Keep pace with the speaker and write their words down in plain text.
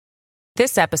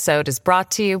This episode is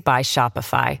brought to you by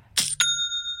Shopify.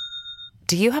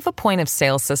 Do you have a point of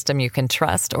sale system you can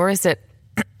trust, or is it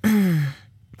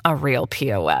a real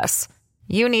POS?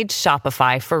 You need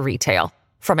Shopify for retail.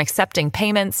 From accepting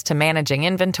payments to managing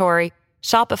inventory,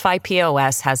 Shopify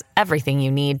POS has everything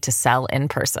you need to sell in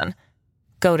person.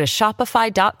 Go to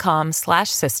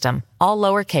shopify.com/system, all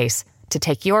lowercase, to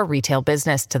take your retail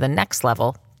business to the next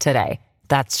level today.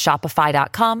 That's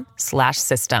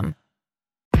shopify.com/system.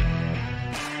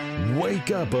 Wake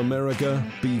up, America,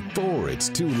 before it's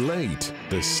too late.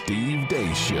 The Steve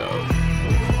Deace Show.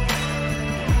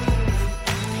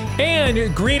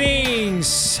 And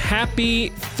greetings. Happy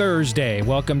Thursday.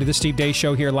 Welcome to the Steve Deace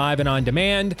Show here live and on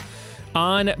demand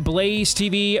on Blaze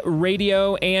TV,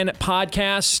 radio, and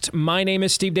podcast. My name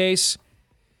is Steve Deace.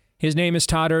 His name is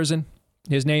Todd Erzin.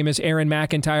 His name is Aaron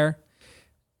McIntyre.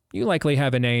 You likely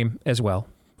have a name as well.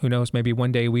 Who knows? Maybe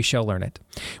one day we shall learn it.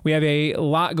 We have a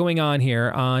lot going on here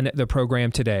on the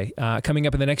program today. Coming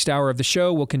up in the next hour of the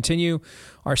show, we'll continue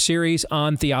our series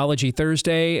on Theology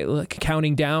Thursday,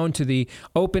 counting down to the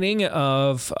opening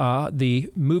of the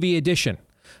movie edition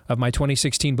of my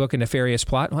 2016 book, A Nefarious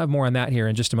Plot. We'll have more on that here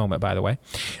in just a moment, by the way.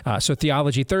 So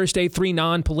Theology Thursday, 3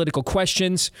 non-political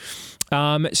questions.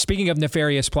 Speaking of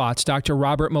nefarious plots, Dr.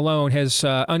 Robert Malone has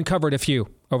uncovered a few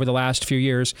over the last few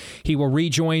years. He will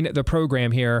rejoin the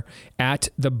program here at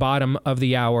the bottom of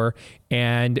the hour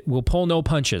and will pull no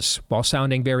punches while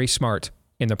sounding very smart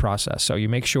in the process. So you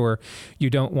make sure you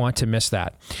don't want to miss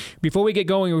that. Before we get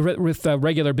going with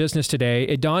regular business today,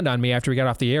 it dawned on me after we got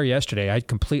off the air yesterday, I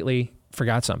completely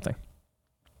forgot something.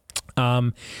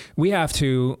 We have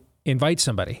to invite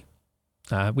somebody.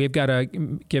 We've got to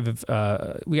give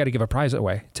a prize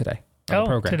away today on the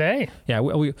program. Today? Yeah,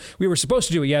 we were supposed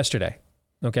to do it yesterday,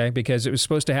 okay? Because it was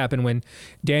supposed to happen when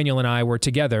Daniel and I were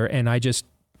together, and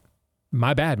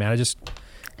my bad, man. I just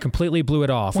completely blew it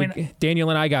off. Daniel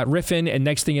and I got riffing, and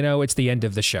next thing you know, it's the end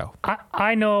of the show.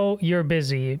 I know you're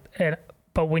busy,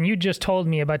 but when you just told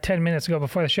me about 10 minutes ago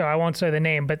before the show, I won't say the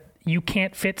name, but you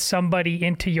can't fit somebody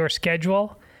into your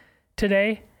schedule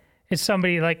today. It's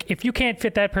somebody like, if you can't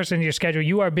fit that person in your schedule,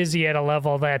 you are busy at a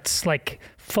level that's like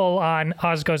full on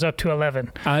Oz goes up to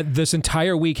 11. This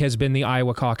entire week has been the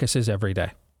Iowa caucuses every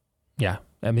day. Yeah.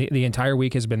 I mean, the entire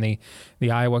week has been the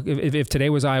Iowa. If today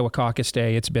was Iowa caucus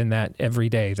day, it's been that every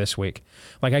day this week.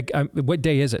 Like, what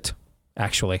day is it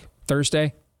actually?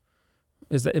 Thursday?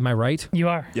 Am I right? You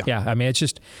are. Yeah. I mean, it's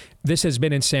just, this has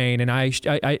been insane. And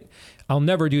I'll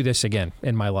never do this again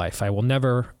in my life. I will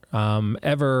never,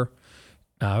 ever,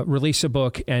 release a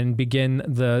book and begin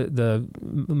the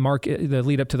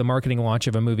lead up to the marketing launch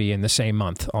of a movie in the same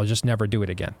month. I'll just never do it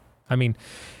again. I mean,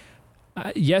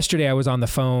 yesterday I was on the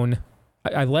phone.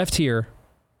 I left here.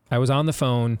 I was on the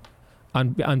phone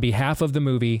on behalf of the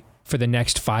movie for the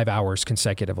next 5 hours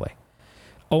consecutively.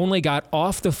 Only got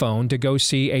off the phone to go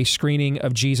see a screening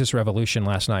of Jesus Revolution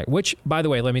last night, which, by the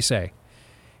way, let me say,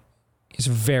 is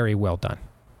very well done.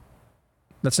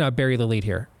 Let's not bury the lead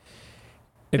here.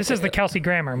 This is the Kelsey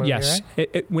Grammer movie, yes.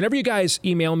 Right? Whenever you guys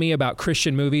email me about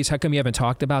Christian movies, how come you haven't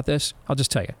talked about this? I'll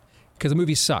just tell you. Because the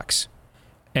movie sucks.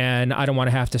 And I don't want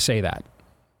to have to say that.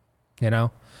 You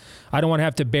know? I don't want to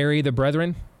have to bury the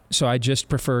brethren, so I just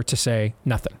prefer to say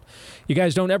nothing. You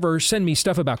guys don't ever send me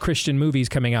stuff about Christian movies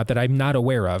coming out that I'm not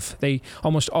aware of. They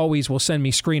almost always will send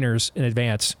me screeners in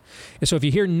advance. And so if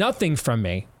you hear nothing from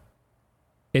me,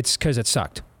 it's because it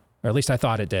sucked. Or at least I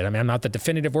thought it did. I mean, I'm not the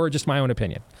definitive word, just my own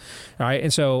opinion. All right.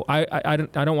 And so I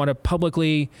don't want to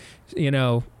publicly,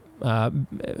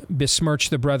 besmirch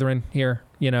the brethren here,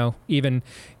 even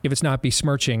if it's not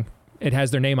besmirching, it has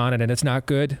their name on it and it's not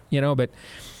good, but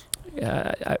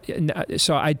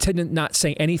so I tend to not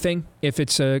say anything if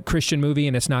it's a Christian movie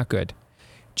and it's not good.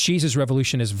 Jesus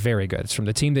Revolution is very good. It's from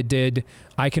the team that did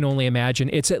I Can Only Imagine.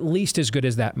 It's at least as good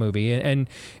as that movie. And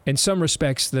in some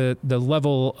respects, the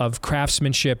level of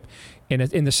craftsmanship in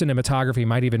the cinematography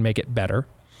might even make it better.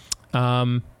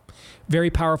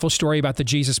 Very powerful story about the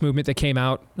Jesus movement that came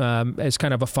out as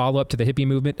kind of a follow-up to the hippie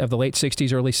movement of the late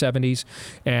 60s, early 70s,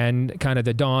 and kind of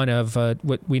the dawn of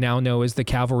what we now know as the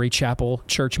Calvary Chapel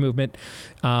Church movement.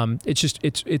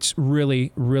 It's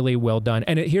really, really well done.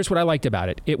 And here's what I liked about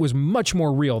it. It was much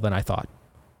more real than I thought.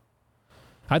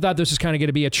 I thought this was kind of going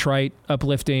to be a trite,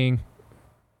 uplifting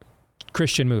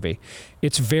Christian movie.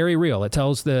 It's very real. It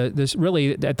tells this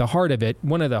really at the heart of it.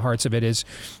 One of the hearts of it is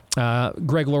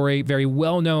Greg Laurie, very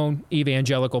well-known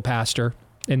evangelical pastor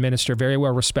and minister, very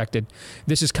well respected.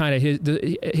 This is kind of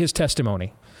his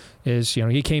testimony. Is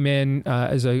he came in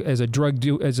as a drug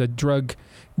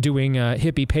doing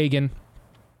hippie pagan,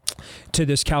 to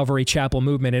this Calvary Chapel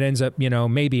movement. It ends up,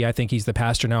 maybe I think he's the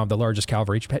pastor now of the largest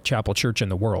Calvary Chapel church in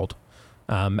the world.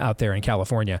 Out there in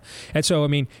California. And so, I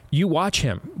mean, you watch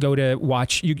him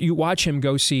you watch him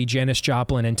go see Janis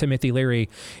Joplin and Timothy Leary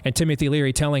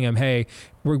telling him, hey,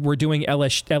 we're doing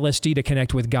LSD to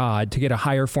connect with God, to get a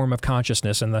higher form of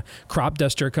consciousness. And the crop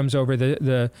duster comes over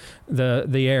the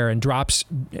air and drops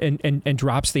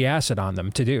drops the acid on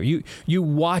them to do. You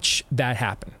watch that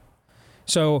happen.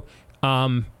 So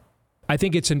I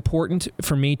think it's important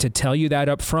for me to tell you that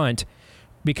up front,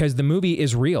 because the movie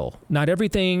is real. Not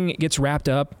everything gets wrapped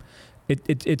up.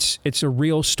 It's a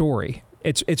real story.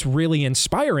 It's really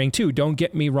inspiring too. Don't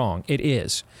get me wrong, it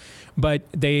is. But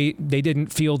they didn't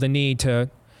feel the need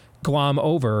to glom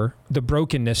over the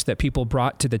brokenness that people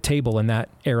brought to the table in that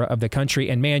era of the country.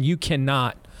 And man, you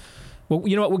cannot. Well,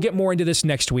 you know what? We'll get more into this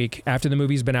next week after the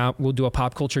movie's been out. We'll do a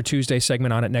Pop Culture Tuesday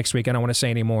segment on it next week. I don't want to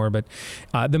say any more, but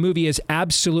the movie is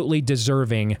absolutely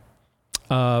deserving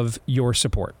of your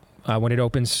support. When it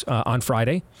opens on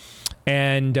Friday.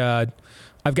 And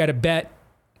I've got a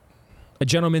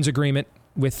gentleman's agreement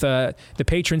with the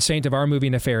patron saint of our movie,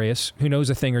 Nefarious, who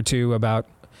knows a thing or two about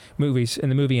movies in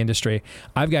the movie industry.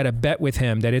 I've got a bet with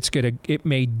him that it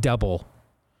may double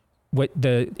what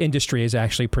the industry is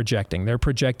actually projecting. They're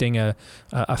projecting a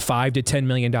 $5 to $10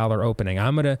 million opening.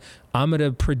 I'm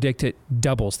gonna predict it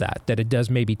doubles that it does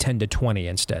maybe 10 to 20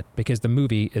 instead, because the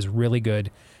movie is really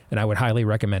good. And I would highly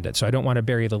recommend it. So I don't want to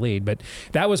bury the lead, but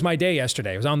that was my day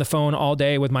yesterday. I was on the phone all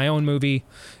day with my own movie,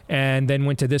 and then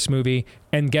went to this movie.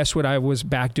 And guess what I was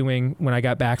back doing when I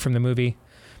got back from the movie?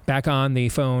 Back on the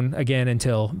phone again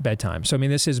until bedtime. So, I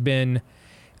mean, this has been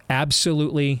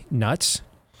absolutely nuts,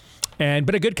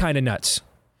 but a good kind of nuts.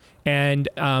 And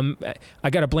I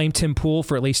got to blame Tim Pool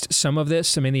for at least some of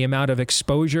this. I mean, the amount of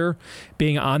exposure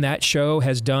being on that show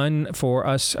has done for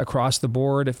us across the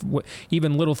board.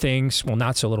 Even little things, well,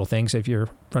 not so little things if you're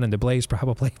running the Blaze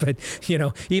probably, but,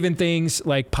 even things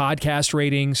like podcast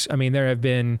ratings. I mean, there have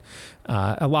been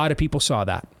a lot of people saw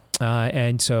that.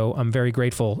 And so I'm very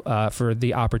grateful for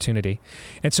the opportunity.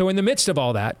 And so in the midst of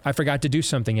all that, I forgot to do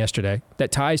something yesterday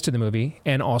that ties to the movie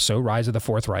and also Rise of the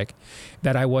Fourth Reich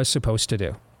that I was supposed to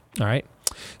do. All right.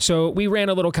 So we ran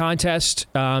a little contest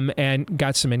and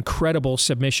got some incredible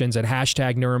submissions at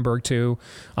 #Nuremberg2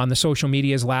 on the social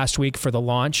medias last week for the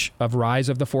launch of Rise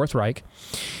of the Fourth Reich.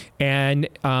 And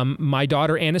my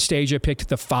daughter Anastasia picked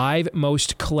the 5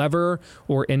 most clever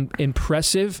or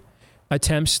impressive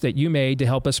attempts that you made to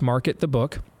help us market the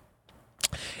book.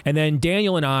 And then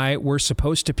Daniel and I were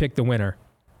supposed to pick the winner.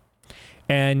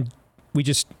 And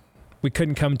we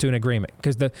couldn't come to an agreement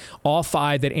because all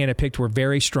 5 that Anna picked were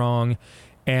very strong.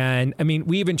 And I mean,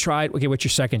 we even tried, okay, what's your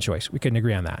second choice? We couldn't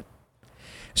agree on that.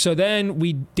 So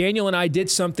then Daniel and I did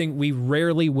something we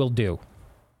rarely will do.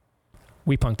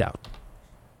 We punked out.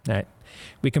 All right.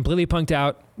 We completely punked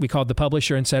out. We called the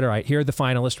publisher and said, all right, here are the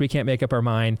finalists. We can't make up our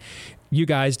mind. You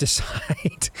guys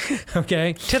decide.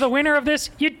 Okay. To the winner of this,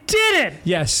 you did it.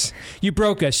 Yes. You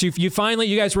broke us. You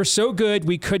guys were so good,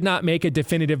 we could not make a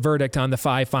definitive verdict on the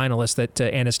 5 finalists that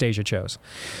Anastasia chose.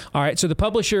 All right. So the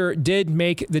publisher did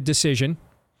make the decision.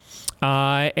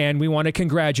 And we want to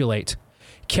congratulate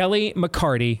Kelly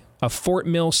McCarty of Fort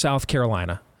Mill, South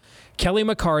Carolina. Kelly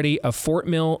McCarty of Fort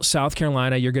Mill, South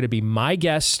Carolina. You're going to be my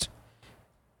guest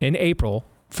in April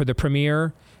for the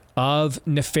premiere of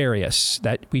Nefarious.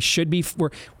 That we should be.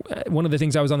 One of the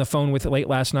things I was on the phone with late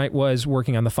last night was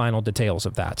working on the final details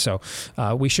of that. So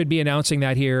we should be announcing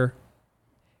that here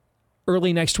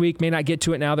early next week. May not get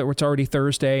to it now that it's already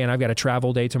Thursday and I've got a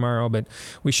travel day tomorrow, but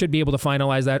we should be able to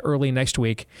finalize that early next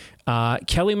week.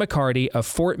 Kelly McCarty of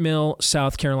Fort Mill,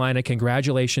 South Carolina.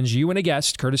 Congratulations. You and a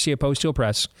guest, courtesy of Post Hill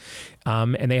Press.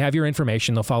 And they have your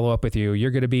information. They'll follow up with you.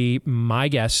 You're going to be my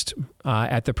guest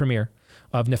at the premiere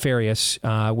of Nefarious,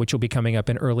 which will be coming up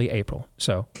in early April.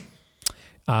 So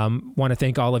want to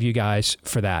thank all of you guys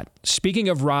for that. Speaking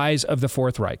of Rise of the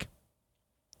Fourth Reich,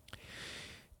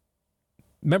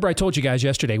 remember I told you guys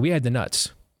yesterday, we had the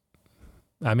nuts.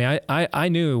 I mean, I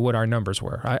knew what our numbers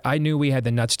were. I knew we had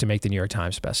the nuts to make the New York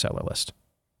Times bestseller list.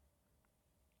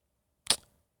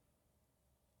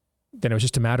 Then it was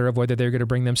just a matter of whether they're going to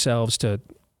bring themselves to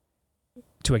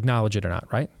acknowledge it or not,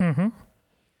 right? Mm-hmm.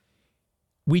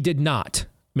 We did not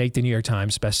make the New York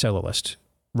Times bestseller list.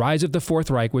 Rise of the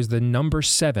Fourth Reich was the number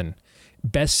 7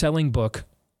 best-selling book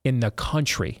in the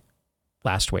country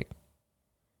last week.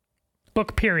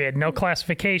 Book period. No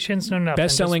classifications, no nothing.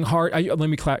 Best-selling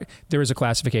there is a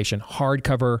classification.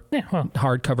 Hardcover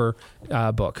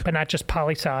book. But not just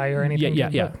poli-sci or anything.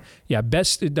 Yeah.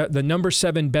 The number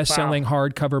 7 best-selling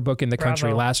hardcover book in the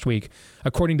country last week,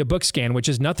 according to BookScan, which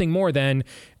is nothing more than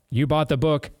you bought the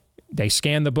book They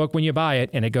scan the book when you buy it,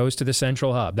 and it goes to the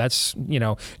central hub. That's,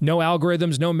 no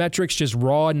algorithms, no metrics, just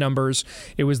raw numbers.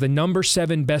 It was the number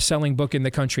 7 best-selling book in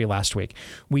the country last week.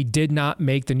 We did not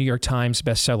make the New York Times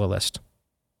bestseller list.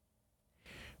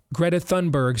 Greta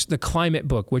Thunberg's The Climate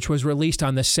Book, which was released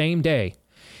on the same day,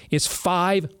 is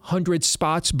 500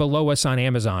 spots below us on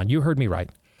Amazon. You heard me right.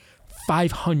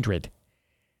 500.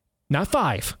 Not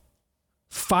 5.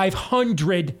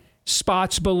 500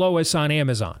 spots below us on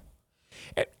Amazon.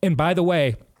 And by the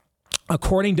way,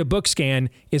 according to BookScan,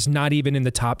 is not even in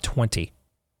the top 20.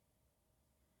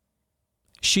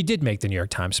 She did make the New York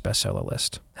Times bestseller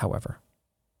list, however.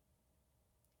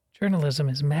 Journalism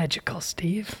is magical,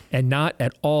 Steve. And not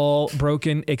at all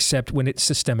broken, except when it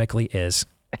systemically is.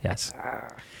 Yes.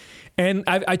 And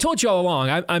I told you all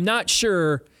along, I'm not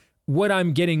sure what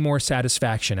I'm getting more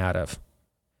satisfaction out of.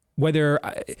 Whether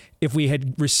if we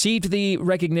had received the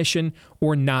recognition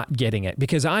or not getting it.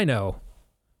 Because I know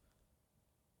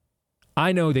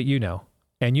that you know,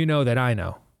 and you know that I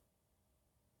know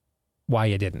why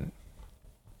you didn't.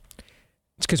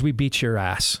 It's because we beat your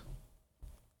ass.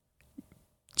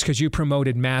 It's because you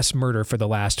promoted mass murder for the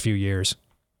last few years.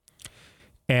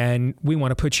 And we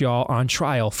want to put you all on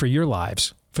trial for your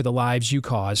lives, for the lives you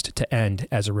caused to end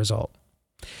as a result.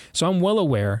 So I'm well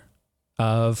aware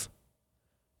of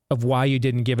why you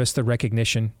didn't give us the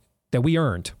recognition that we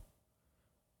earned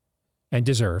and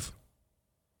deserve.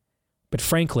 But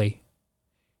frankly,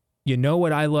 you know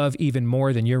what I love even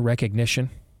more than your recognition?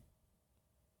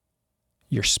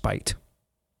 Your spite,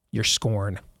 your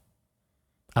scorn.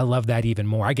 I love that even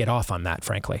more. I get off on that,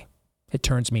 frankly. It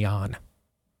turns me on.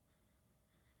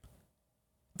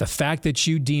 The fact that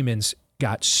you demons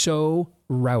got so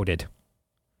routed,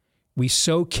 we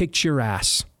so kicked your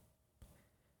ass,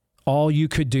 all you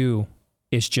could do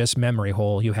is just memory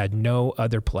hole. You had no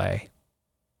other play.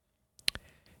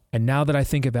 And now that I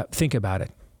think about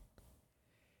it,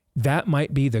 that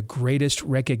might be the greatest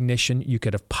recognition you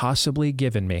could have possibly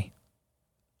given me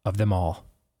of them all.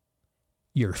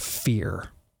 Your fear.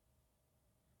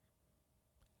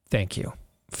 Thank you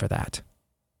for that.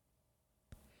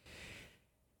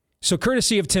 So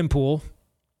courtesy of Tim Pool,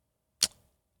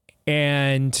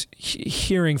 and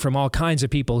hearing from all kinds of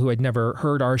people who had never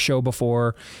heard our show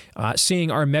before, seeing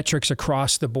our metrics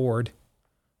across the board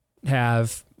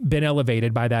have been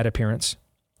elevated by that appearance.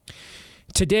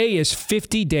 Today is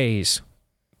 50 days.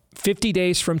 50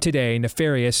 days from today,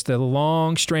 Nefarious, the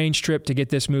long, strange trip to get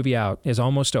this movie out, is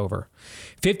almost over.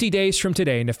 50 days from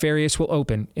today, Nefarious will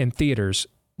open in theaters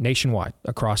nationwide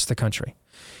across the country.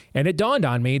 And it dawned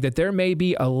on me that there may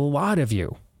be a lot of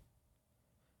you,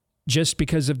 just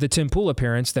because of the Tim Pool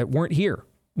appearance, that weren't here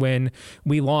when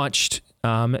we launched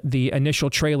the initial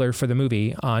trailer for the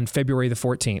movie on February the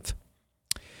 14th.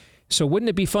 So wouldn't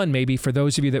it be fun maybe for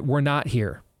those of you that were not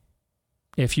here,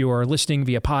 if you are listening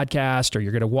via podcast or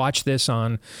you're going to watch this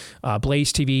on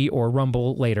Blaze TV or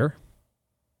Rumble later,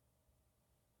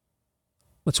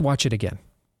 let's watch it again.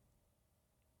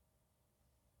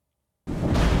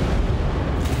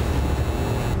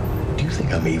 Do you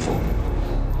think I'm evil?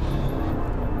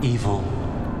 Evil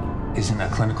isn't a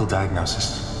clinical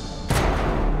diagnosis.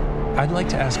 I'd like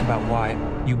to ask about why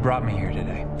you brought me here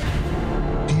today.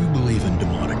 Do you believe in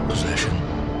demonic possession?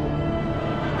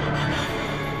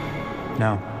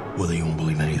 No. Well, then you won't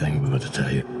believe anything I'm about to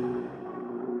tell you.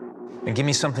 Then give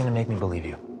me something to make me believe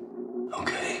you.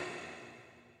 Okay.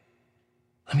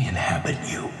 Let me inhabit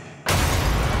you.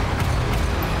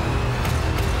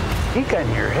 He got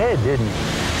in your head, didn't he?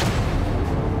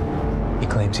 He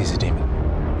claims he's a demon.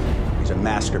 He's a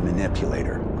master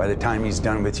manipulator. By the time he's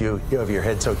done with you, you have your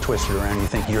head so twisted around you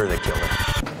think you're the killer.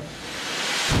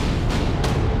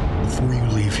 Before you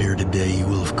leave here today, you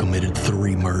will have committed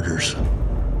 3 murders.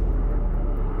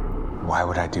 Why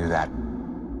would I do that?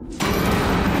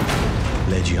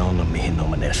 Legion mihin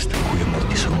nominest, quia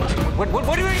mortis honor.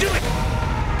 What are you doing?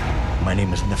 My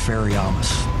name is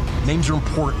Nefariamus. Names are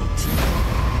important.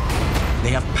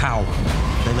 They have power.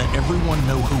 They let everyone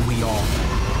know who we are.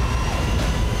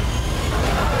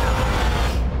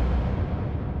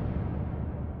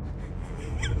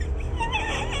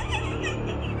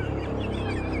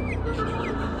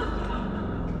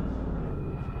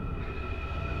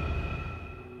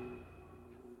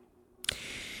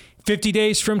 "50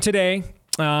 days from today,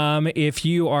 if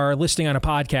you are listening on a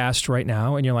podcast right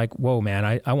now and you're like, whoa, man,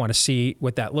 I want to see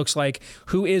what that looks like,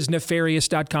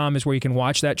 whoisnefarious.com is where you can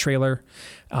watch that trailer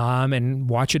and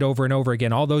watch it over and over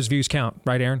again. All those views count,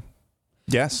 right, Aaron?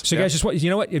 Yes. So you guys you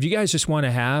know what? If you guys just want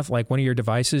to have like one of your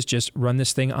devices just run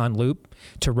this thing on loop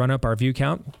to run up our view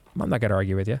count, I'm not going to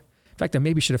argue with you. fact, I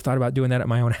maybe should have thought about doing that at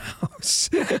my own house.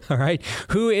 All right.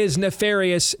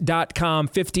 Whoisnefarious.com.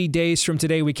 50 days from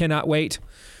today. We cannot wait.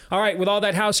 All right. With all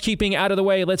that housekeeping out of the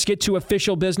way, let's get to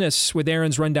official business with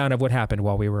Aaron's rundown of what happened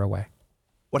while we were away.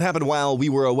 What happened while we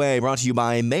were away, brought to you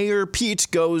by Mayor Pete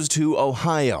Goes to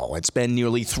Ohio. It's been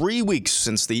nearly 3 weeks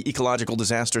since the ecological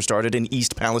disaster started in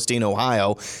East Palestine,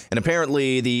 Ohio. And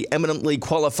apparently the eminently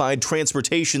qualified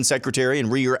Transportation Secretary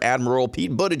and Rear Admiral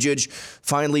Pete Buttigieg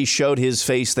finally showed his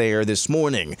face there this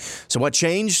morning. So what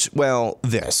changed? Well,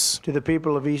 this. To the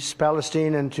people of East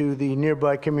Palestine and to the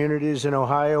nearby communities in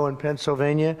Ohio and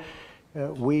Pennsylvania,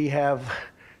 we have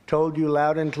told you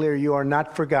loud and clear, you are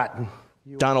not forgotten.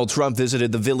 Donald Trump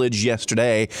visited the village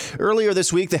yesterday. Earlier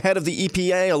this week, the head of the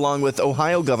EPA, along with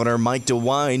Ohio Governor Mike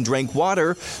DeWine, drank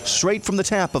water straight from the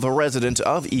tap of a resident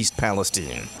of East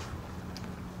Palestine.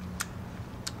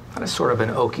 Kind of sort of an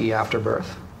Okie afterbirth.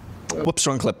 Whoops,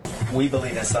 wrong clip. We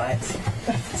believe in science,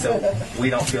 so we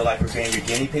don't feel like we're being your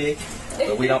guinea pig,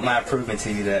 but we don't mind proving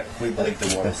to you that we believe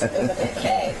the water.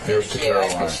 Okay, here's to Caroline.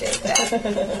 I appreciate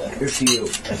that. Here's to you.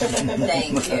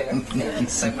 Thank you. Thank you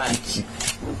so much.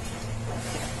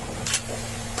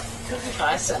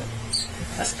 Awesome.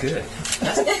 That's good.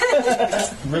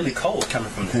 That's really cold coming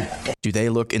from that. Do they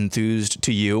look enthused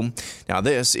to you? Now,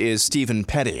 this is Stephen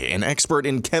Petty, an expert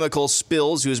in chemical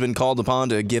spills who has been called upon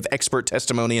to give expert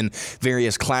testimony in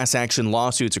various class action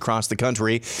lawsuits across the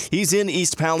country. He's in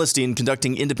East Palestine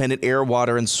conducting independent air,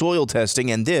 water, and soil testing,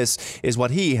 and this is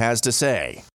what he has to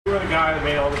say. You were the guy that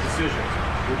made all the decisions.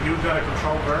 Would you have done a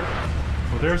controlled burn?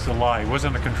 Well, there's the lie. It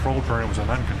wasn't a controlled burn, it was an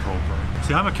uncontrolled burn.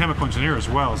 See, I'm a chemical engineer as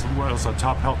well as a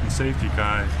top health and safety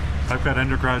guy. I've got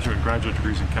undergraduate and graduate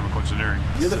degrees in chemical engineering.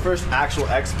 You're the first actual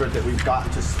expert that we've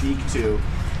gotten to speak to.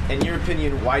 In your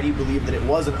opinion, why do you believe that it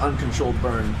was an uncontrolled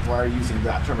burn? Why are you using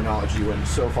that terminology when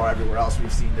so far everywhere else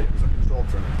we've seen that it was a controlled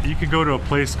burn? You can go to a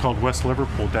place called West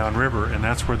Liverpool downriver, and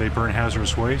that's where they burn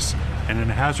hazardous waste. And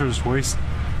in a hazardous waste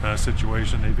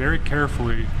situation, they very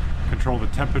carefully control the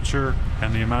temperature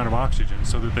and the amount of oxygen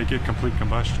so that they get complete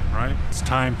combustion, right? It's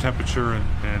time, temperature,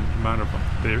 and amount of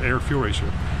the air-fuel ratio.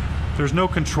 There's no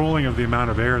controlling of the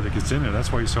amount of air that gets in there.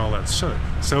 That's why you saw all that soot.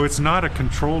 So it's not a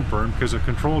controlled burn, because a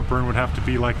controlled burn would have to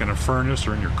be like in a furnace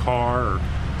or in your car or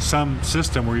some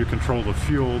system where you control the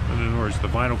fuel, in other words, the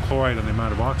vinyl chloride and the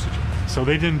amount of oxygen. So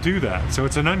they didn't do that. So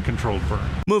it's an uncontrolled burn.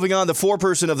 Moving on, the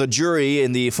foreperson of the jury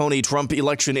in the phony Trump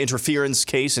election interference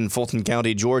case in Fulton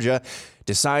County, Georgia,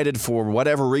 decided for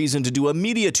whatever reason to do a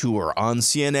media tour on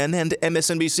CNN and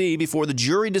MSNBC before the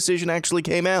jury decision actually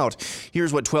came out.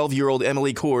 Here's what 12-year-old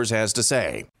Emily Kors has to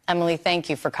say. Emily, thank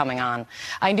you for coming on.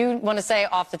 I do want to say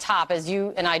off the top, as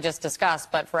you and I just discussed,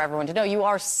 but for everyone to know, you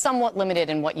are somewhat limited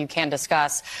in what you can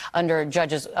discuss under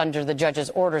the judge's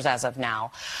orders as of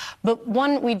now. But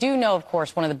we do know, of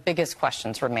course, one of the biggest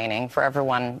questions remaining for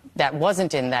everyone that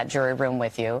wasn't in that jury room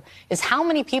with you is how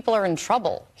many people are in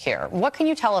trouble here? What can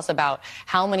you tell us about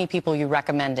how many people you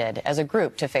recommended as a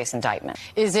group to face indictment?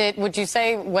 Is it, would you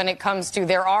say, when it comes to,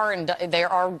 there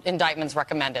are indictments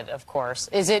recommended, of course.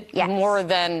 Is it more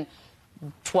than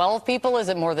 12 people? Is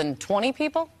it more than 20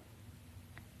 people?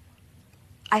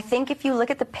 I think if you look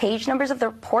at the page numbers of the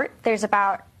report, there's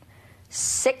about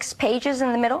 6 pages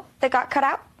in the middle that got cut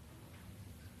out.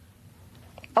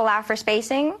 Allow for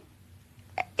spacing.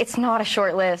 It's not a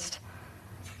short list.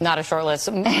 Not a short list.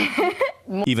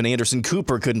 Even Anderson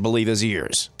Cooper couldn't believe his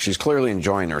ears. She's clearly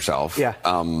enjoying herself. Yeah.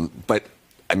 But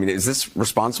I mean, is this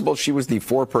responsible? She was the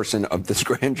foreperson of this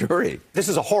grand jury. This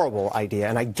is a horrible idea,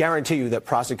 and I guarantee you that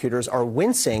prosecutors are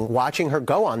wincing watching her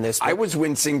go on this. I was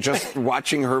wincing just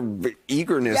watching her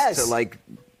eagerness to,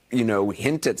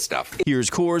 hint at stuff. Here's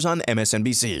Kors on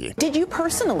MSNBC. Did you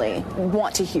personally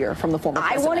want to hear from the former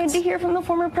president? I wanted to hear from the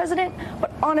former president,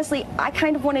 but honestly, I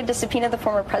kind of wanted to subpoena the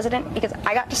former president because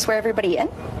I got to swear everybody in.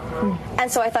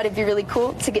 And so I thought it'd be really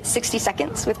cool to get 60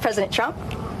 seconds with President Trump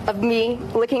of me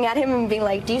looking at him and being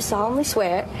like, do you solemnly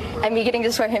swear? And me getting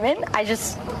to swear him in.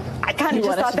 I kind of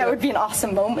just thought that would be an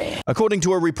awesome moment. According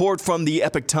to a report from the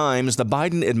Epoch Times, the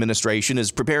Biden administration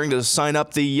is preparing to sign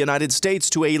up the United States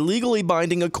to a legally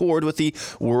binding accord with the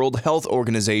World Health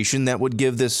Organization that would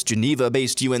give this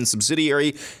Geneva-based UN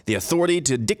subsidiary the authority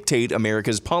to dictate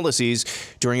America's policies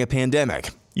during a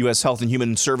pandemic. U.S. Health and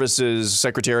Human Services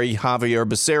Secretary Javier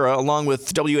Becerra, along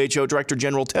with WHO Director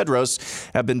General Tedros,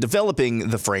 have been developing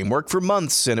the framework for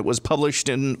months, and it was published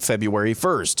in February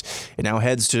 1st. It now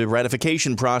heads to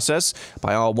ratification process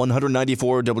by all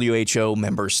 194 WHO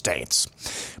member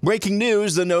states. Breaking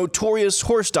news, the notorious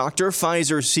horse doctor,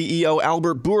 Pfizer CEO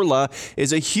Albert Bourla,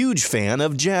 is a huge fan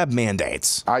of jab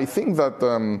mandates. I think that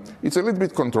it's a little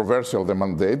bit controversial, the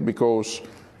mandate, because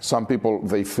Some people,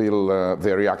 they feel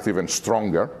they react even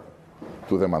stronger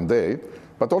to the mandate,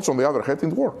 but also on the other hand,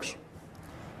 it works.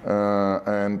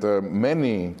 And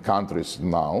many countries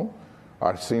now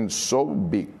are seen so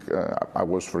big. I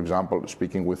was, for example,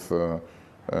 speaking with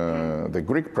the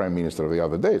Greek Prime Minister the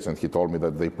other day, and he told me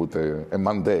that they put a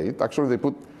mandate. Actually, they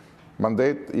put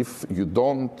mandate if you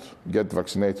don't get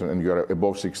vaccinated and you're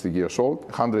above 60 years old,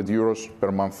 100 euros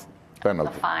per month penalty.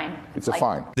 It's a fine. It's a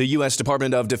fine. The U.S.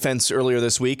 Department of Defense earlier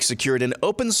this week secured an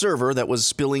open server that was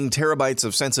spilling terabytes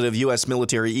of sensitive U.S.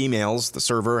 military emails. The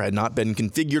server had not been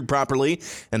configured properly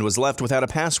and was left without a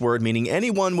password, meaning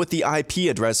anyone with the IP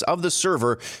address of the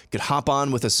server could hop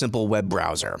on with a simple web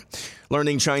browser.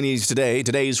 Learning Chinese today,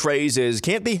 today's phrase is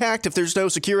can't be hacked if there's no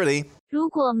security. 如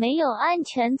果没有安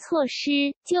全措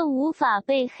施，就无法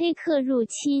被黑客入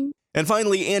侵。 And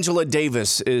finally, Angela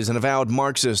Davis is an avowed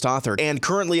Marxist author and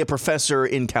currently a professor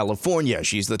in California.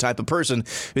 She's the type of person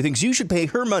who thinks you should pay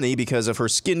her money because of her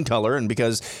skin color and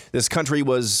because this country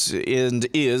was and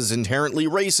is inherently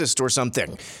racist or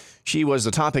something. She was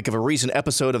the topic of a recent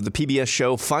episode of the PBS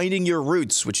show Finding Your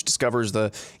Roots, which discovers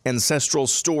the ancestral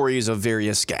stories of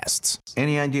various guests.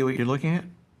 Any idea what you're looking at?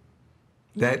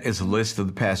 That is a list of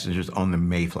the passengers on the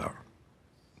Mayflower.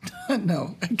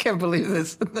 No, I can't believe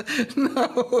this.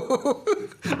 No,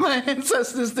 my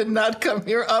ancestors did not come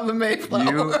here on the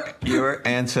Mayflower. Your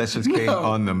ancestors came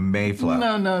on the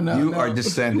Mayflower. No. You are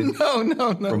descended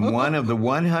No. from one of the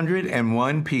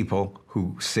 101 people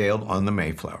who sailed on the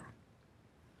Mayflower.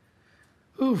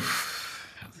 Oof.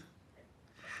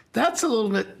 That's a little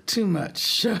bit too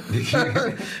much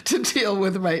to deal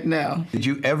with right now. Did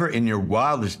you ever, in your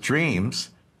wildest dreams,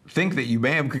 think that you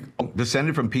may have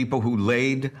descended from people who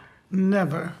laid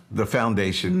Never. the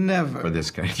foundation for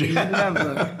this country?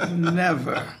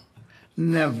 Never.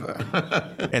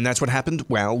 And that's what happened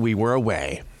while we were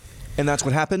away. And that's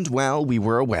what happened while we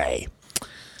were away.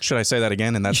 Should I say that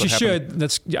again? And that's what happened? You should.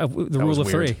 That's the rule of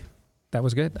three. That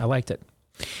was good. I liked it.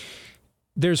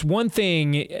 There's one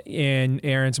thing in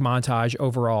Aaron's montage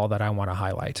overall that I want to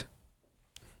highlight.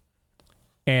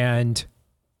 And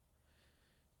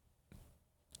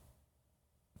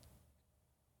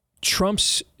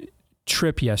Trump's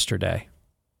trip yesterday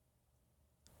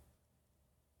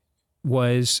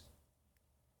was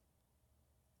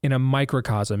in a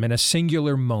microcosm, in a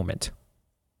singular moment,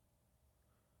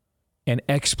 an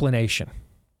explanation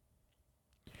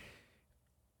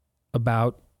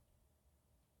about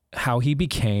how he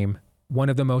became one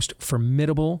of the most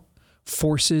formidable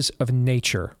forces of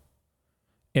nature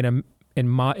in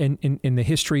the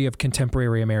history of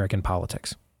contemporary American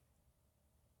politics.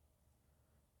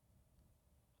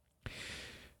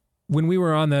 When we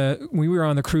were on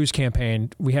the Cruz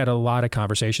campaign, we had a lot of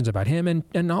conversations about him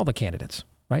and all the candidates,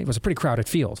 right? It was a pretty crowded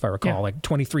field, if I recall, like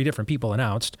 23 different people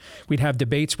announced. We'd have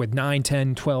debates with 9,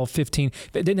 10, 12, 15.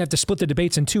 They didn't have to split the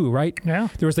debates in two, right? Yeah.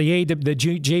 There was the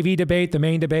JV debate, the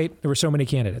main debate. There were so many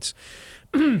candidates.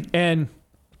 And,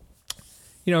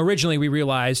 originally we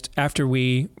realized after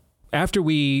we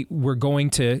were going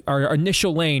to, our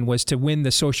initial lane was to win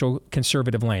the social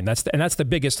conservative lane. That's the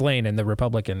biggest lane in the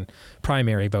Republican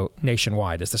primary vote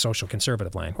nationwide is the social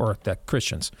conservative lane, or the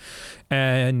Christians.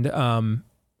 And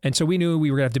so we knew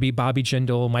we were going to have to beat Bobby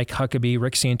Jindal, Mike Huckabee,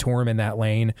 Rick Santorum in that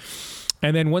lane.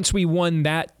 And then once we won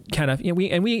that kind of,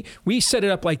 we set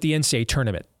it up like the NCAA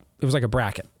tournament. It was like a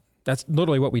bracket. That's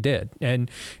literally what we did.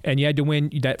 And you had to win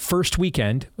that first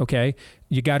weekend, okay?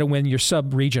 You got to win your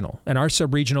sub-regional. And our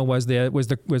sub-regional was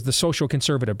the social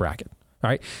conservative bracket, all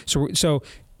right? So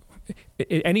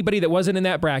anybody that wasn't in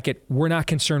that bracket, we're not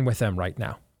concerned with them right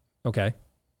now, okay?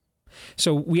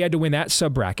 So we had to win that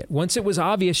sub-bracket. Once it was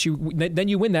obvious, then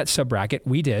you win that sub-bracket.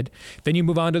 We did. Then you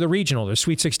move on to the regional, the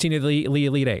Sweet 16 of the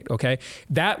Elite Eight, okay?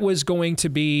 That was going to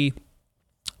be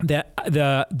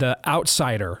the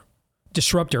outsider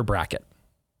disruptor bracket,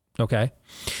 okay?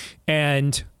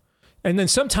 And then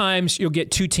sometimes you'll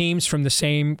get two teams from the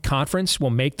same conference will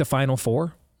make the Final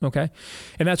Four, okay?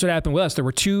 And that's what happened with us. There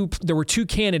were two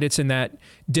candidates in that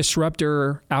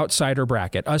disruptor outsider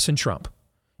bracket, us and Trump,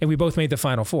 and we both made the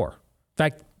Final Four. In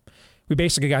fact, we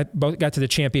basically got to the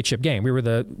championship game. We were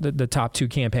the top two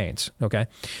campaigns, okay?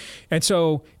 And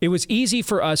so it was easy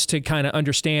for us to kind of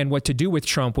understand what to do with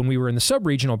Trump when we were in the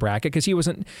sub-regional bracket because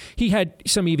he had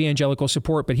some evangelical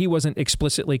support, but he wasn't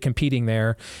explicitly competing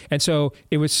there. And so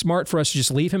it was smart for us to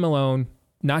just leave him alone,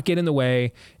 not get in the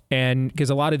way, and because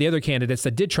a lot of the other candidates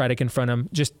that did try to confront him,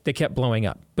 they kept blowing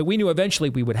up. But we knew eventually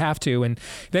we would have to. And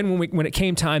then when it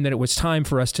came time that it was time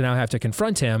for us to now have to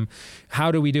confront him,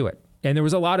 how do we do it? And there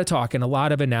was a lot of talk and a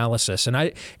lot of analysis. And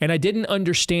I didn't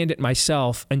understand it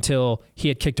myself until he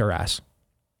had kicked our ass.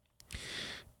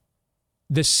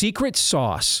 The secret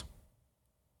sauce,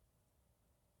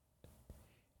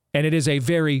 and it is a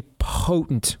very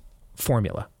potent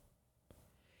formula,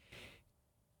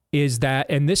 is that,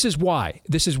 and this is why,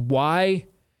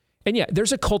 and yeah,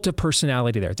 there's a cult of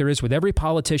personality there. There is with every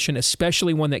politician,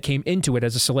 especially one that came into it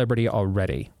as a celebrity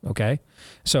already, okay?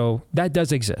 So that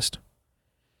does exist.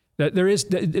 There is,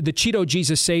 the Cheeto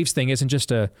Jesus Saves thing isn't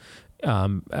just isn't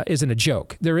a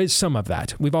joke. There is some of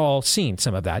that. We've all seen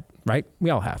some of that, right?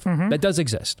 We all have. Mm-hmm. That does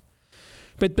exist.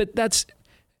 But that's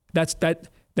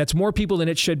more people than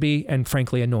it should be, and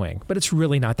frankly annoying. But it's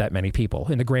really not that many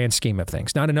people in the grand scheme of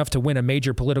things. Not enough to win a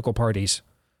major political party's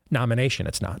nomination.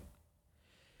 It's not.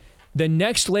 The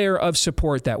next layer of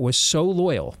support that was so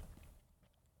loyal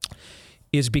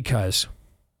is because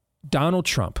Donald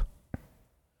Trump,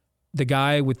 the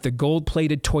guy with the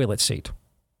gold-plated toilet seat,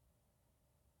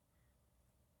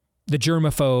 the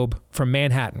germaphobe from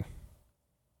Manhattan,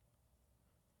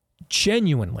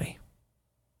 genuinely,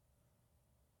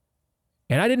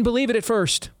 and I didn't believe it at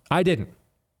first. I didn't.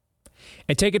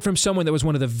 And take it from someone that was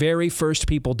one of the very first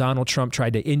people Donald Trump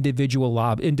tried to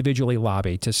individually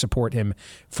lobby to support him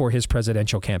for his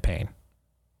presidential campaign.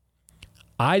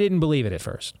 I didn't believe it at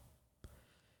first.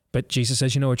 But Jesus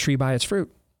says, you know a tree by its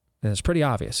fruit. And it's pretty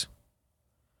obvious.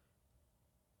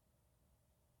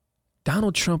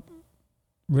 Donald Trump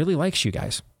really likes you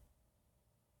guys.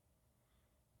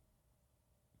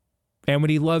 And what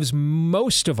he loves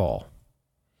most of all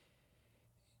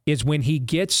is when he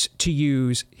gets to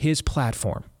use his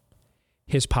platform,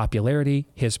 his popularity,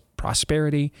 his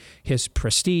prosperity, his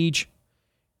prestige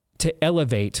to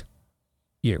elevate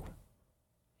you.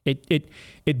 It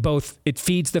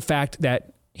feeds the fact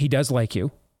that he does like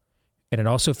you, and it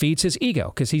also feeds his ego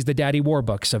because he's the daddy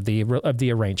Warbucks of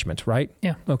the arrangement, right?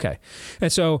 Yeah. Okay.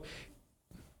 And so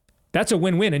that's a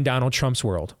win-win in Donald Trump's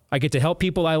world. I get to help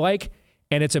people I like,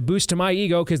 and it's a boost to my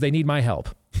ego because they need my help.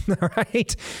 All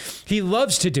right? He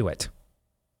loves to do it.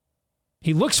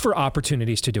 He looks for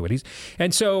opportunities to do it.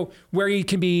 And so where he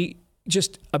can be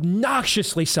just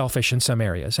obnoxiously selfish in some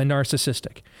areas and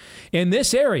narcissistic, in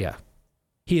this area,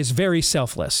 he is very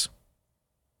selfless.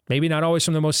 Maybe not always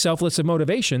from the most selfless of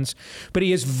motivations, but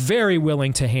he is very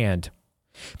willing to hand.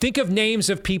 Think of names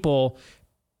of people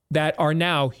that are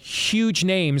now huge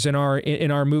names in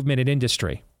our movement and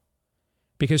industry,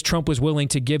 because Trump was willing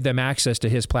to give them access to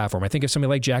his platform. I think of somebody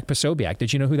like Jack Posobiec.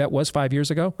 Did you know who that was 5 years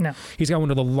ago? No. He's got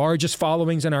one of the largest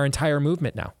followings in our entire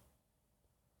movement now.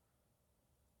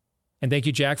 And thank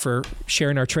you, Jack, for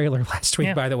sharing our trailer last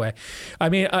week, by the way. I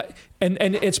mean, and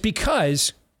it's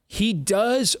because he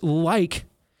does like,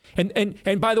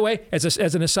 and by the way, as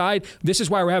an aside, this is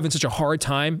why we're having such a hard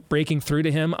time breaking through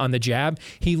to him on the jab.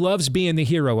 He loves being the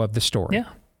hero of the story. Yeah.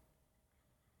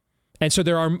 And so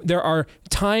there are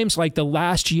times like the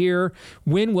last year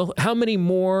how many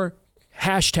more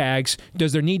hashtags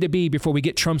does there need to be before we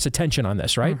get Trump's attention on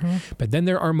this, right? Mm-hmm. But then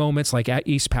there are moments like at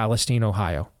East Palestine,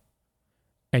 Ohio.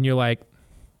 And you're like,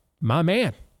 my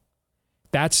man,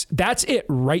 that's it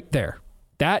right there.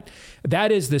 That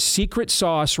is the secret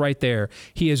sauce right there.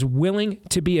 He is willing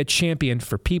to be a champion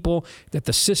for people that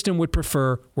the system would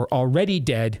prefer were already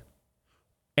dead.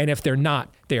 And if they're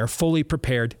not, they are fully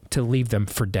prepared to leave them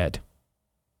for dead.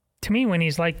 To me, when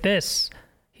he's like this,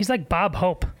 he's like Bob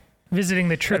Hope visiting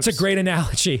the troops. That's a great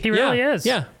analogy. He really is.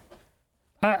 Yeah.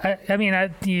 I mean,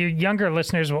 you younger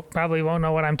listeners probably won't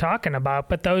know what I'm talking about,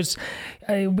 but those,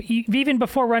 even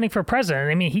before running for president,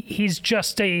 I mean, he's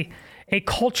just a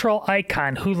cultural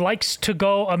icon who likes to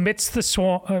go amidst the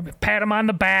swarm, pat him on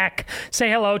the back,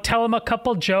 say hello, tell him a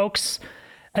couple jokes.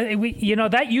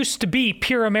 That used to be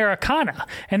pure Americana,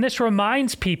 and this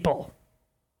reminds people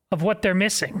of what they're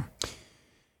missing.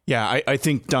 Yeah, I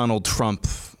think Donald Trump,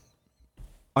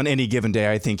 on any given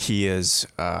day, I think he is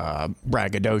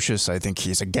braggadocious. I think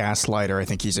he's a gaslighter. I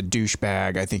think he's a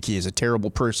douchebag. I think he is a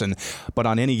terrible person. But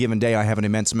on any given day, I have an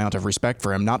immense amount of respect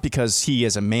for him, not because he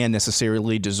as a man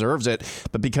necessarily deserves it,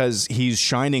 but because he's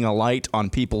shining a light on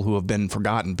people who have been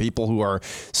forgotten, people who are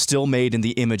still made in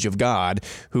the image of God,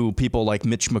 who people like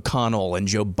Mitch McConnell and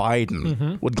Joe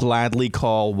Biden would gladly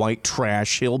call white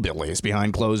trash hillbillies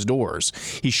behind closed doors.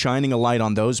 He's shining a light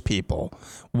on those people.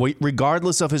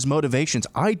 Regardless of his motivations,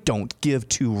 I don't give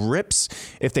two rips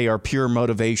if they are pure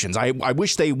motivations. I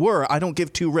wish they were. I don't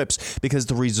give two rips because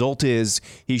the result is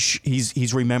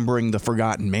he's remembering the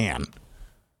forgotten man.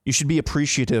 You should be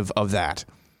appreciative of that.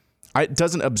 It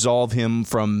doesn't absolve him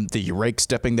from the rake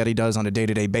stepping that he does on a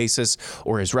day-to-day basis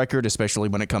or his record, especially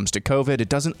when it comes to COVID. It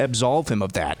doesn't absolve him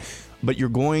of that. But you're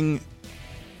going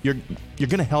you're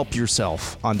going to help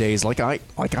yourself on days like I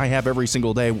have every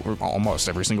single day, or almost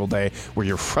every single day, where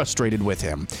you're frustrated with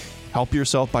him. Help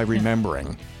yourself by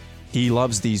remembering he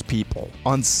loves these people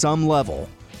on some level,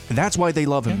 and that's why they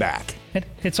love him back.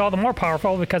 It's all the more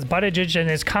powerful because Buttigieg and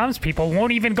his comms people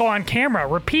won't even go on camera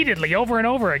repeatedly over and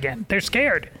over again. They're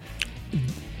scared.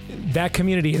 That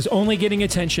community is only getting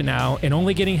attention now and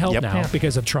only getting help now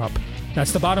because of Trump.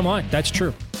 That's the bottom line. That's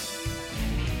true.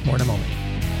 More in a moment.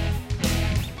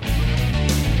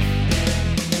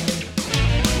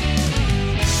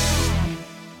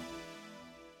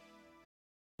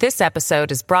 This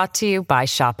episode is brought to you by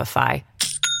Shopify.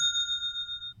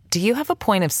 Do you have a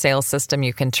point of sale system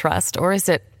you can trust, or is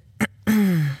it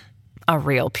a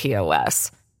real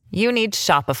POS? You need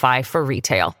Shopify for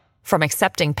retail. From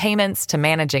accepting payments to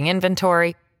managing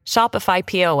inventory, Shopify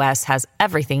POS has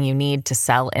everything you need to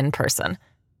sell in person.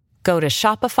 Go to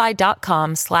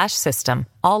shopify.com/system,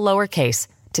 all lowercase,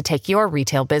 to take your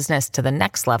retail business to the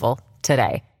next level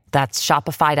today. That's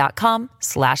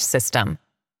shopify.com/system.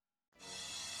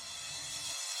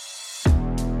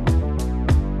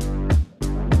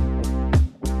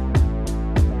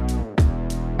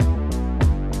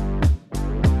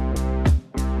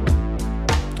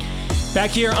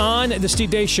 Back here on The Steve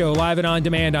Deace Show, live and on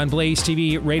demand on Blaze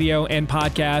TV, radio, and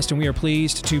podcast. And we are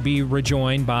pleased to be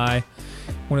rejoined by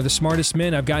one of the smartest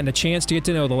men I've gotten a chance to get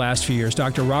to know the last few years,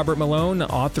 Dr. Robert Malone,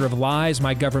 author of Lies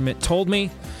My Government Told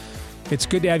Me. It's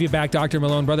good to have you back, Dr.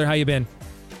 Malone. Brother, how you been?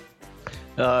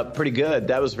 Pretty good.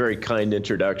 That was a very kind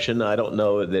introduction. I don't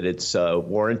know that it's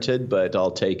warranted, but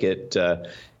I'll take it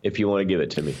if you want to give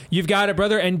it to me. You've got it,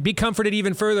 brother. And be comforted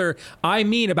even further. I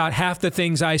mean about half the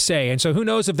things I say. And so who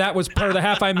knows if that was part of the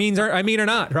half I mean or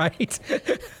not, right?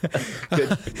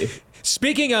 Good.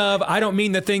 Speaking of, I don't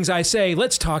mean the things I say,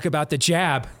 let's talk about the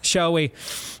jab, shall we?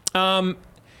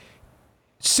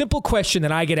 Simple question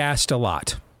that I get asked a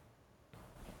lot.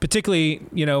 Particularly,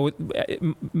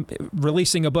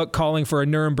 releasing a book calling for a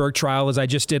Nuremberg trial, as I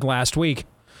just did last week.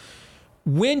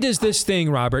 When does this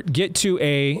thing, Robert, get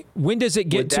to when does it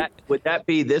get to... Would that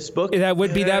be this book? That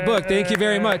would be that book. Thank you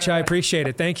very much. I appreciate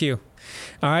it. Thank you.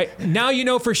 All right. Now you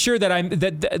know for sure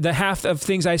that the half of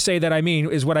things I say that I mean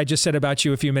is what I just said about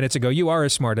you a few minutes ago. You are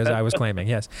as smart as I was claiming,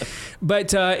 yes.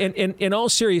 But in all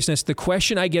seriousness, the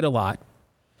question I get a lot,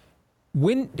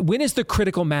 when is the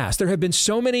critical mass? There have been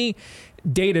so many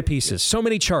data pieces, so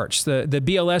many charts. The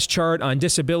BLS chart on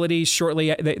disabilities shortly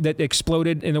that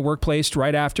exploded in the workplace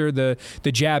right after the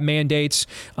jab mandates,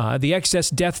 the excess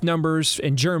death numbers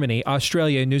in Germany,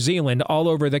 Australia, New Zealand, all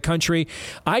over the country.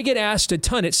 I get asked a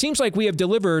ton. It seems like we have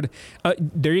delivered.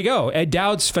 There you go. Ed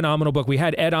Dowd's phenomenal book. We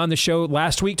had Ed on the show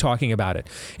last week talking about it.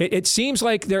 It seems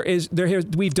like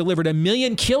we've delivered 1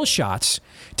 million kill shots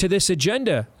to this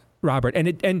agenda, Robert,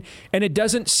 and it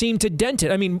doesn't seem to dent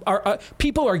it. I mean,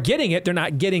 people are getting it; they're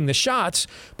not getting the shots,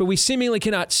 but we seemingly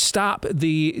cannot stop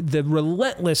the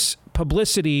relentless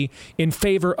publicity in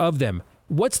favor of them.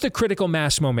 What's the critical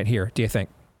mass moment here, do you think?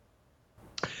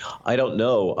 I don't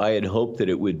know. I had hoped that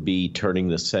it would be turning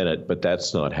the Senate, but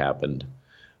that's not happened.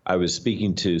 I was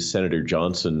speaking to Senator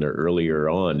Johnson earlier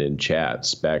on in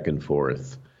chats back and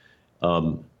forth.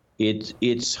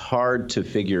 It's hard to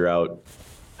figure out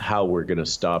how we're going to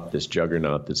stop this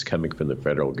juggernaut that's coming from the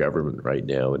federal government right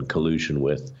now in collusion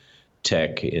with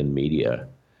tech and media.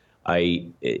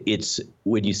 It's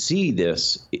when you see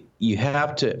this, you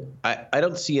have to, I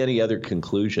don't see any other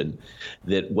conclusion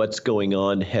that what's going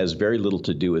on has very little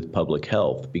to do with public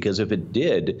health, because if it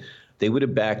did, they would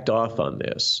have backed off on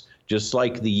this, just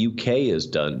like the UK has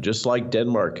done, just like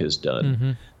Denmark has done.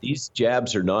 Mm-hmm. These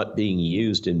jabs are not being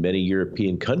used in many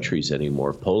European countries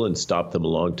anymore. Poland stopped them a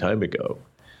long time ago.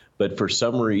 But for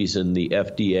some reason, the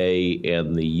FDA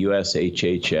and the US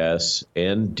HHS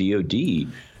and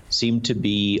DOD seem to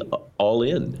be all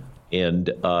in,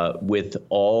 and with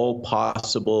all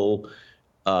possible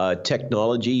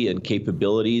technology and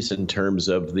capabilities in terms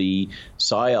of the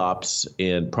psyops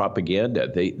and propaganda.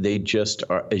 They just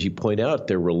are, as you point out,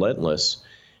 they're relentless.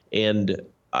 And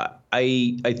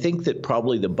I think that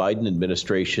probably the Biden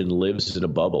administration lives in a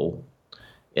bubble,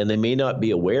 and they may not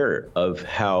be aware of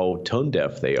how tone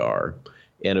deaf they are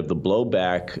and of the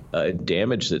blowback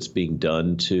damage that's being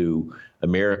done to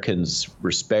Americans'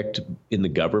 respect in the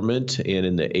government and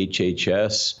in the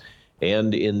HHS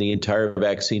and in the entire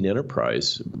vaccine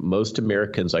enterprise. Most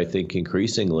Americans, I think,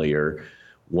 increasingly are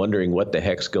wondering what the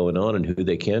heck's going on and who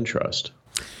they can trust.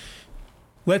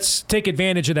 Let's take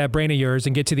advantage of that brain of yours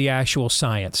and get to the actual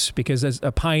science, because as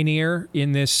a pioneer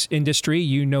in this industry,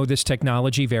 you know this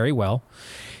technology very well.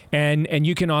 And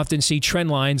you can often see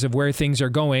trend lines of where things are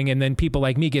going, and then people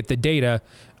like me get the data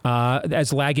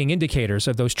as lagging indicators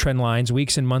of those trend lines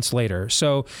weeks and months later.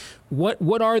 So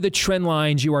what are the trend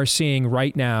lines you are seeing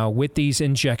right now with these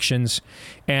injections,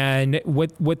 and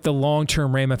what the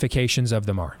long-term ramifications of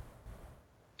them are?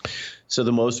 So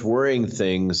the most worrying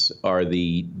things are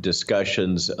the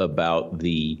discussions about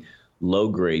the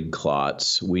low-grade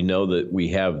clots. We know that we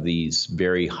have these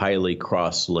very highly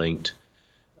cross-linked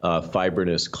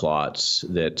fibrinous clots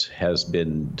that has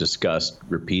been discussed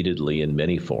repeatedly in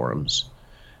many forums.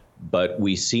 But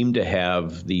we seem to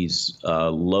have these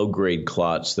low-grade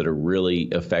clots that are really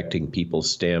affecting people's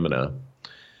stamina.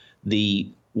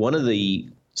 One of the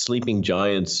sleeping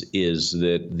giants is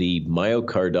that the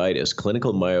myocarditis,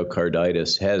 clinical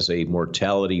myocarditis, has a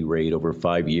mortality rate over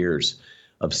 5 years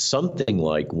of something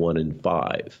like 1 in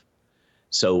 5.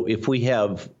 So if we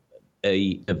have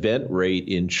an event rate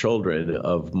in children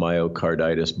of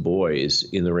myocarditis boys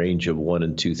in the range of 1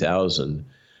 in 2,000,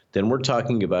 then we're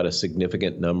talking about a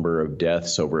significant number of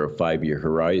deaths over a 5-year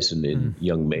horizon in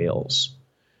young males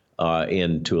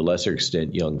and to a lesser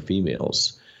extent young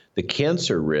females. The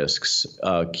cancer risks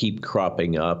keep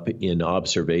cropping up in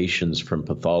observations from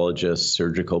pathologists,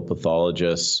 surgical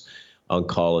pathologists,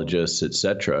 oncologists, et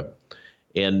cetera.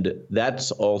 And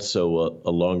that's also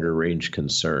a longer range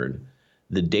concern.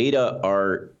 The data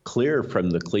are clear from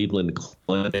the Cleveland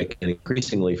Clinic and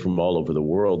increasingly from all over the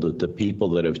world that the people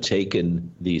that have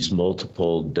taken these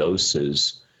multiple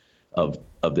doses of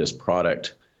this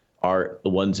product are the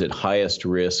ones at highest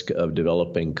risk of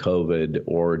developing COVID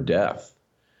or death,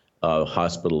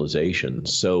 hospitalization.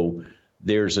 So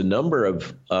there's a number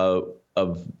of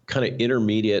kind of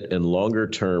intermediate and longer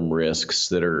term risks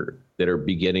that are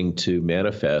beginning to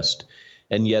manifest.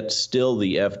 And yet still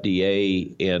the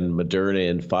FDA and Moderna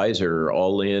and Pfizer are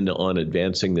all in on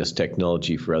advancing this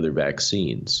technology for other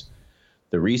vaccines.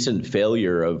 The recent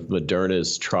failure of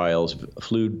Moderna's trials,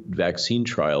 flu vaccine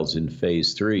trials in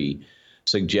phase 3,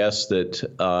 suggests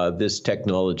that this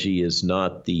technology is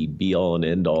not the be-all and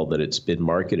end-all that it's been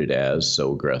marketed as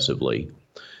so aggressively.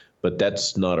 But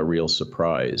that's not a real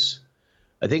surprise.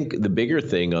 I think the bigger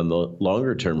thing on the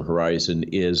longer term horizon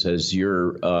is, as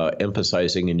you're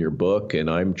emphasizing in your book,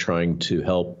 and I'm trying to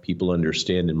help people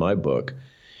understand in my book,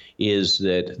 is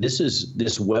that this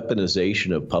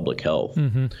weaponization of public health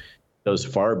goes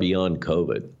far beyond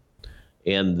COVID.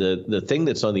 And the thing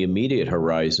that's on the immediate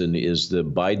horizon is the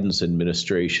Biden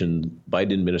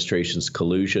administration's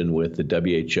collusion with the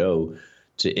WHO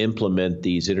to implement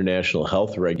these international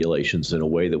health regulations in a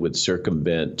way that would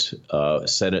circumvent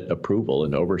Senate approval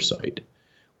and oversight,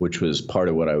 which was part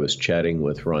of what I was chatting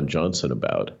with Ron Johnson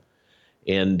about.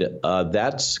 And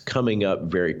that's coming up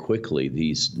very quickly,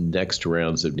 these next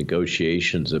rounds of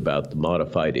negotiations about the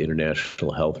modified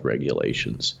international health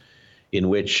regulations, in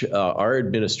which our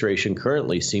administration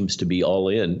currently seems to be all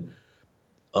in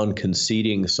on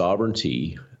conceding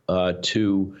sovereignty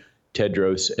to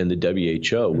Tedros and the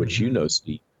WHO, which you know,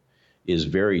 Steve, is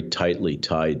very tightly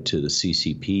tied to the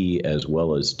CCP as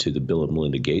well as to the Bill and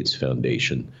Melinda Gates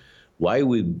Foundation. Why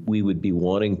we would be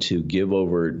wanting to give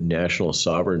over national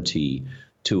sovereignty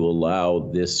to allow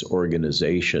this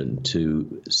organization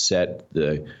to set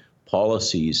the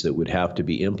policies that would have to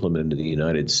be implemented in the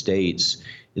United States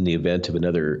in the event of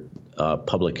another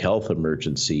public health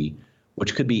emergency,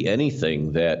 which could be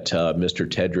anything that Mr.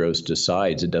 Tedros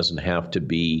decides. It doesn't have to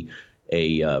be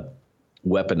a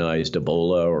weaponized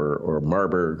Ebola or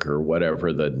Marburg or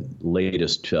whatever the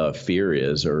latest fear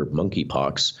is, or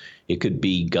monkeypox. It could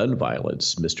be gun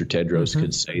violence. Mr. Tedros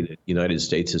could say that the United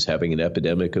States is having an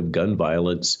epidemic of gun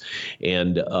violence,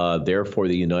 and therefore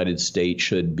the United States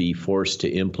should be forced to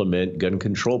implement gun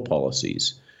control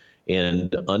policies.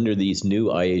 And under these new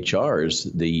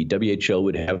IHRs, the WHO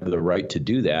would have the right to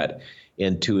do that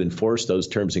and to enforce those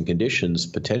terms and conditions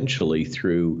potentially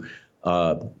through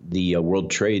the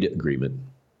World Trade Agreement.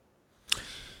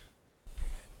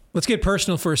 Let's get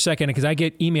personal for a second, because I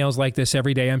get emails like this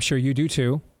every day. I'm sure you do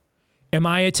too. Am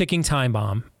I a ticking time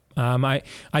bomb?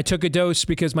 I took a dose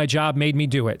because my job made me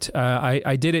do it.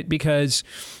 I did it because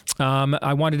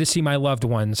I wanted to see my loved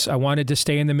ones. I wanted to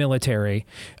stay in the military.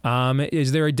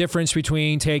 Is there a difference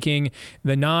between taking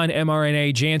the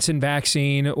non-mRNA Janssen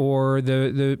vaccine or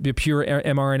the pure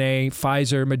mRNA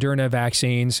Pfizer, Moderna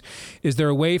vaccines? Is there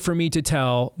a way for me to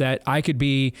tell that I could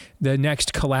be the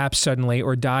next collapse suddenly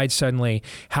or died suddenly?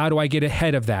 How do I get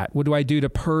ahead of that? What do I do to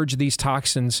purge these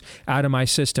toxins out of my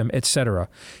system, et cetera?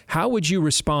 How would you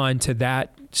respond respond to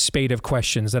that spate of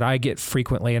questions that I get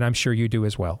frequently, and I'm sure you do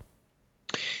as well?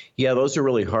 Yeah, those are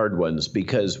really hard ones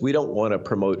because we don't want to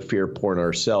promote fear porn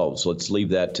ourselves. Let's leave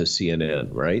that to CNN,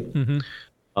 right? Mm-hmm.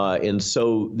 And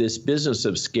so this business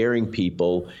of scaring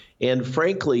people, and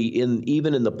frankly,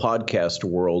 even in the podcast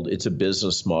world, it's a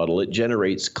business model. It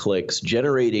generates clicks.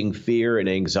 Generating fear and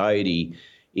anxiety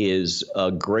is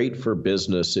great for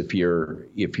business if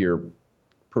you're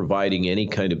providing any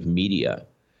kind of media.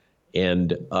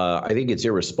 And I think it's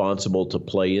irresponsible to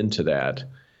play into that.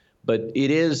 But it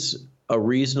is a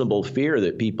reasonable fear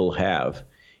that people have.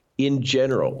 In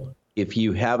general, if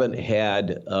you haven't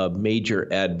had a major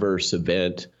adverse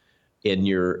event and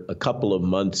you're a couple of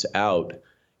months out,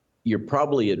 you're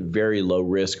probably at very low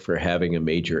risk for having a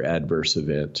major adverse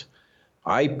event.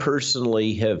 I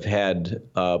personally have had,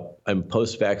 I'm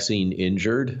post-vaccine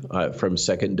injured from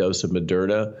second dose of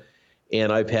Moderna,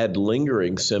 and I've had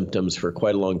lingering symptoms for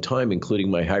quite a long time,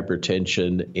 including my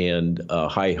hypertension and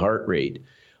high heart rate.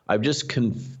 I've just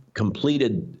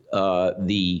completed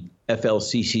the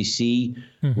FLCCC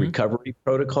recovery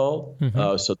protocol.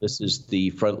 So this is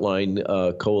the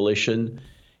Frontline Coalition.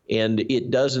 And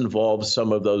it does involve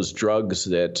some of those drugs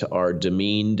that are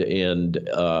demeaned, and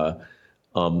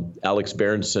Alex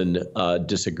Berenson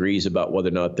disagrees about whether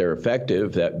or not they're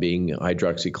effective, that being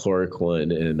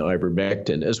hydroxychloroquine and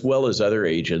ivermectin, as well as other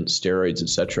agents, steroids,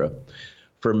 etc.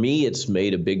 For me, it's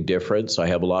made a big difference. I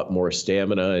have a lot more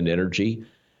stamina and energy.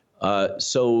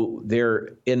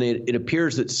 It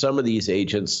appears that some of these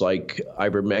agents, like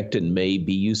ivermectin, may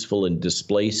be useful in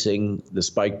displacing the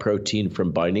spike protein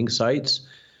from binding sites.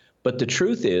 But the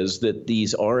truth is that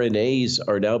these RNAs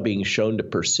are now being shown to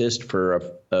persist for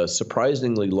a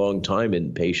surprisingly long time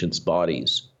in patients'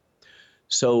 bodies.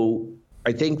 So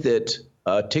I think that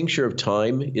tincture of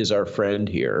time is our friend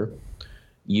here.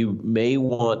 You may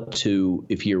want to,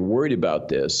 if you're worried about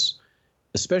this,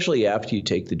 especially after you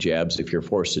take the jabs, if you're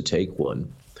forced to take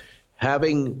one,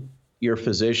 having your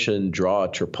physician draw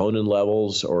troponin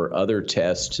levels or other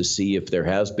tests to see if there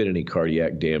has been any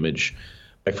cardiac damage.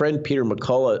 My friend Peter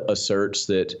McCullough asserts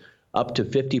that up to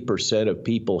 50% of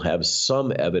people have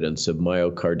some evidence of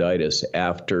myocarditis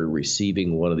after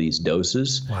receiving one of these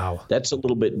doses. Wow. That's a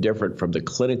little bit different from the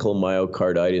clinical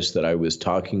myocarditis that I was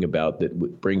talking about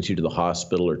that brings you to the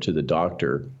hospital or to the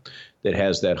doctor, that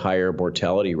has that higher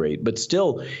mortality rate. But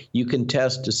still, you can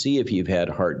test to see if you've had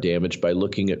heart damage by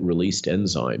looking at released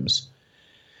enzymes.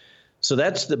 So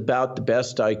that's about the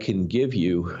best I can give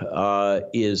you,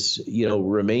 is,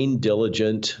 remain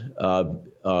diligent,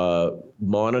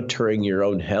 monitoring your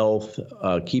own health,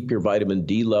 keep your vitamin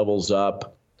D levels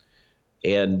up,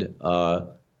 and,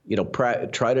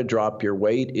 try to drop your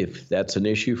weight if that's an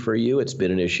issue for you. It's been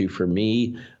an issue for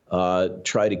me.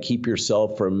 Try to keep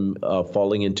yourself from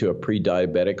falling into a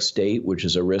pre-diabetic state, which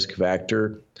is a risk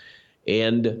factor.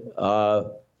 And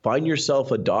find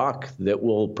yourself a doc that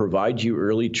will provide you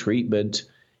early treatment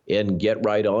and get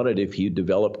right on it if you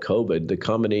develop COVID. The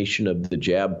combination of the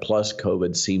jab plus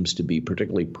COVID seems to be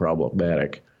particularly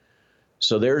problematic.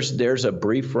 So there's a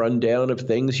brief rundown of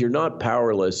things. You're not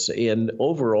powerless. And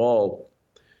overall,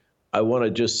 I want to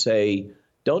just say,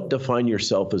 don't define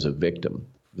yourself as a victim.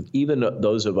 Even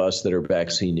those of us that are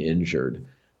vaccine injured,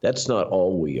 that's not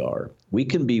all we are. We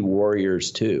can be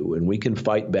warriors too, and we can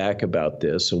fight back about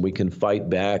this, and we can fight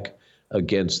back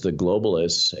against the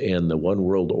globalists and the one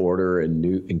world order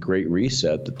and Great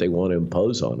Reset that they want to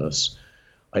impose on us.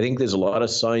 I think there's a lot of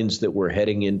signs that we're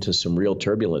heading into some real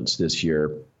turbulence this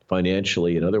year,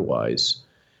 financially and otherwise.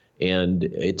 And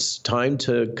it's time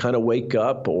to kind of wake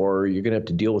up, or you're going to have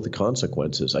to deal with the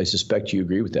consequences. I suspect you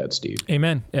agree with that, Steve.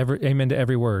 Amen. Amen to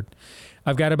every word.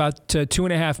 I've got about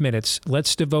 2.5 minutes.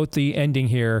 Let's devote the ending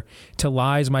here to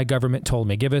lies my government told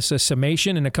me. Give us a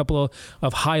summation and a couple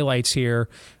of highlights here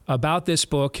about this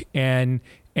book and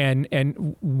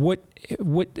what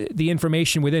the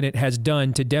information within it has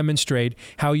done to demonstrate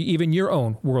how even your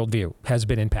own worldview has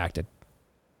been impacted.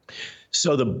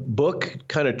 So the book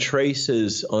kind of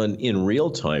traces in real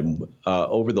time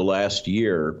over the last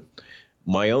year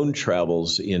my own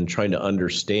travels in trying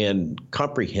to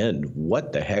comprehend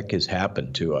what the heck has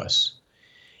happened to us.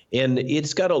 And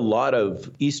it's got a lot of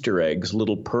Easter eggs,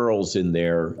 little pearls in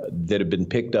there that have been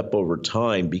picked up over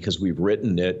time because we've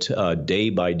written it day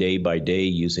by day by day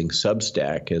using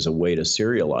Substack as a way to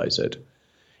serialize it.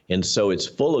 And so it's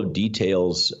full of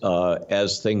details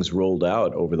as things rolled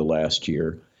out over the last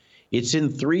year. It's in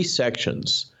 3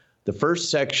 sections. The first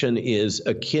section is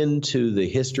akin to the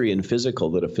history and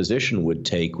physical that a physician would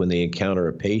take when they encounter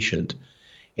a patient.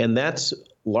 And that's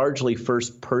largely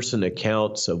first-person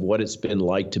accounts of what it's been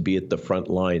like to be at the front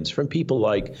lines from people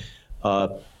like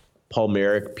Paul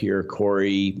Merrick, Pierre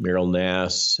Corey, Meryl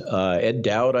Nass, Ed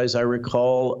Dowd, as I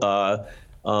recall,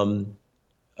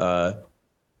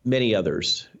 many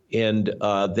others. And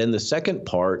then the second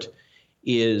part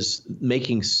is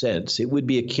making sense. It would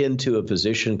be akin to a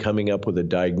physician coming up with a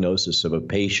diagnosis of a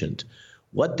patient.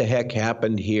 What the heck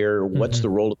happened here? What's the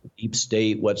role of the deep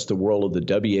state? What's the role of the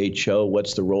WHO?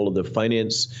 What's the role of the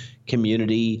finance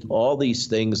community? All these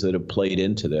things that have played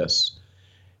into this.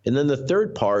 And then the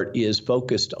third part is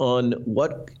focused on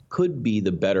what could be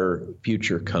the better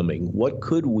future coming. What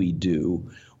could we do?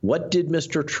 What did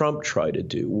Mr. Trump try to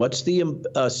do? What's the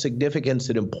significance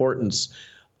and importance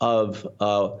of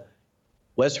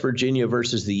West Virginia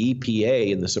versus the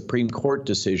EPA and the Supreme Court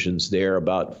decisions there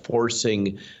about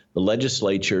forcing the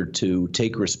legislature to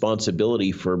take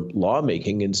responsibility for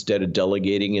lawmaking instead of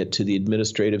delegating it to the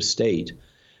administrative state?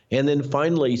 And then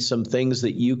finally, some things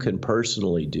that you can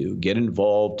personally do. Get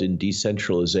involved in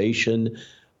decentralization,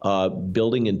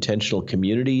 building intentional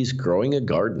communities, growing a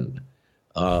garden.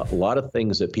 A lot of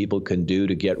things that people can do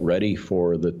to get ready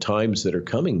for the times that are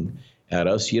coming at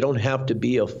us. You don't have to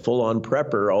be a full-on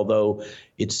prepper, although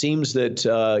it seems that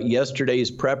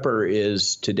yesterday's prepper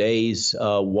is today's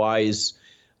wise,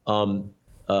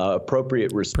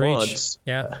 appropriate response.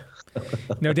 Preach. Yeah,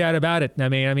 no doubt about it. I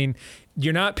mean,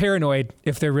 you're not paranoid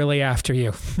if they're really after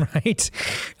you, right?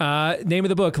 Name of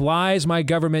the book, Lies My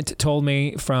Government Told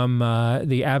Me, from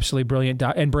the absolutely brilliant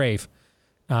and brave,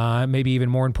 maybe even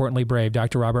more importantly, brave,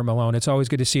 Dr. Robert Malone. It's always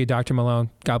good to see you, Dr. Malone.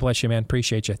 God bless you, man.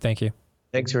 Appreciate you. Thank you.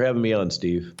 Thanks for having me on,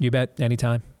 Steve. You bet.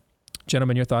 Anytime.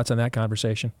 Gentlemen, your thoughts on that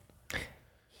conversation?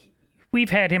 We've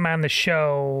had him on the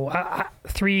show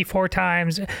 3-4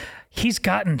 times. He's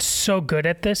gotten so good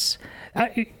at this.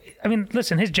 I mean,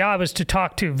 listen, his job is to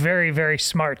talk to very, very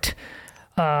smart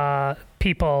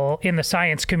people in the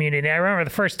science community. I remember the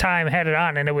first time I had it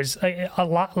on, and it was a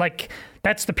lot like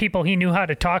that's the people he knew how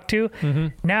to talk to. Mm-hmm.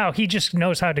 Now he just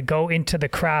knows how to go into the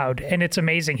crowd, and it's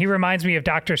amazing. He reminds me of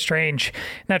Doctor Strange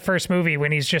in that first movie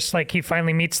when he's just like, he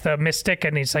finally meets the mystic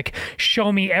and he's like,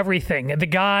 show me everything. The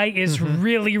guy is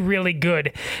really, really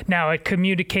good now at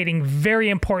communicating very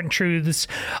important truths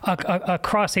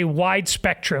across a wide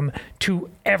spectrum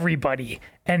to everybody,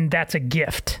 and that's a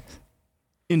gift.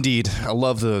 Indeed. I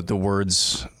love the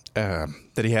words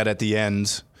that he had at the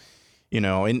end,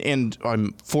 and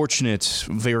I'm fortunate,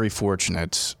 very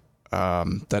fortunate,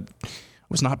 that I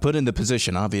was not put in the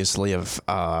position, obviously, of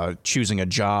choosing a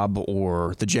job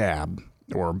or the jab,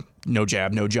 or no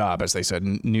jab, no job, as they said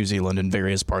in New Zealand and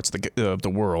various parts of the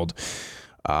world.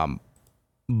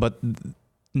 But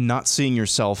not seeing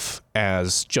yourself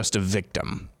as just a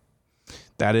victim.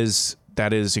 That is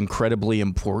incredibly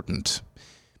important.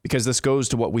 Because this goes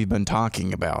to what we've been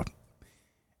talking about.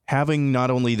 Having not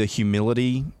only the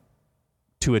humility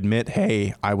to admit,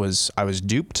 hey, I was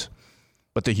duped,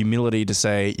 but the humility to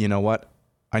say, you know what,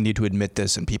 I need to admit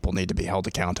this and people need to be held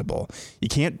accountable. You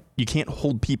can't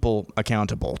hold people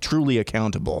accountable, truly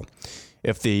accountable,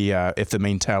 if the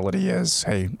mentality is,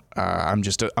 hey,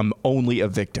 I'm only a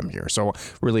victim here. So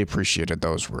really appreciated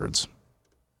those words.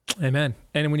 Amen.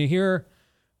 And when you hear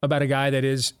about a guy that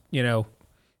is,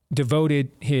 devoted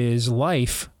his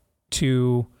life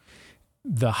to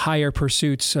the higher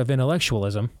pursuits of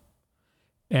intellectualism,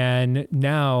 and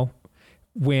now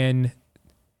when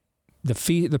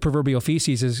the proverbial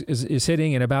feces is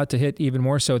hitting and about to hit even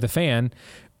more so the fan,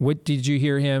 what did you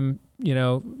hear him,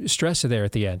 stress there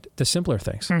at the end? The simpler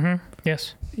things. Mm-hmm.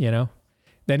 Yes.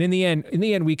 Then in the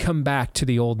end, we come back to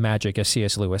the old magic, as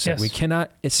C.S. Lewis said. Yes. We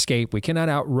cannot escape. We cannot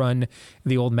outrun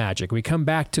the old magic. We come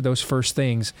back to those first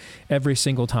things every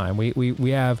single time.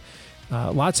 We have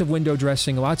lots of window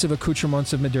dressing, lots of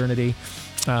accoutrements of modernity,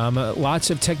 lots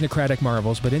of technocratic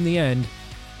marvels. But in the end,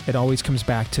 it always comes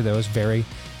back to those very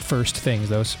first things,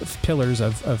 those pillars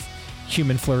of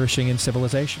human flourishing and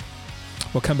civilization.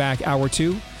 We'll come back hour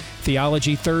 2.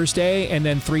 Theology Thursday, and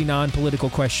then 3 non-political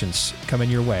questions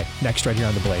coming your way. Next, right here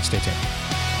on The Blaze. Stay tuned.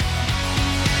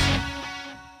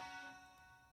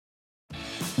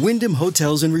 Wyndham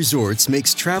Hotels and Resorts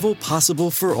makes travel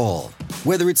possible for all.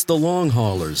 Whether it's the long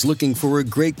haulers looking for a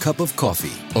great cup of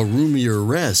coffee, a roomier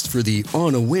rest for the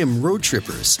on-a-whim road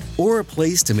trippers, or a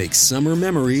place to make summer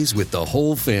memories with the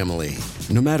whole family.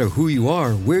 No matter who you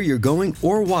are, where you're going,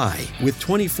 or why, with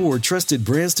 24 trusted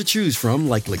brands to choose from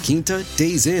like La Quinta,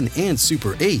 Days Inn, and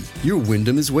Super 8, your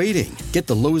Wyndham is waiting. Get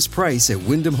the lowest price at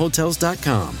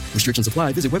WyndhamHotels.com. Restrictions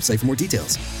apply. Visit website for more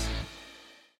details.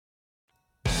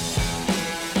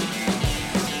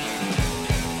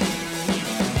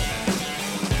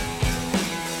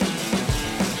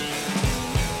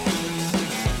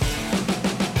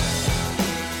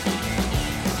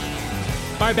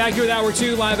 All right, back here with Hour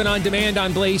 2, live and on demand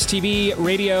on Blaze TV,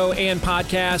 radio, and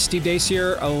podcast. Steve Deace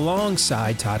here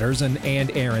alongside Todd Erzin and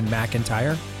Aaron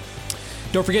McIntyre.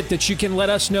 Don't forget that you can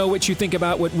let us know what you think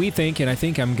about what we think, and I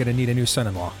think I'm going to need a new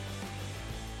son-in-law.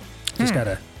 Just got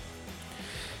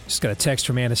a text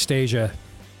from Anastasia.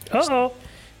 Uh-oh.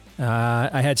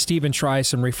 I had Steven try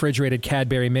some refrigerated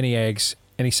Cadbury mini eggs,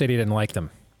 and he said he didn't like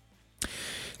them.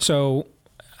 So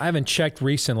I haven't checked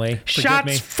recently.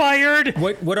 Shots fired.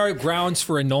 What are grounds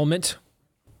for annulment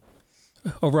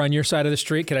over on your side of the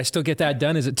street? Can I still get that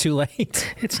done? Is it too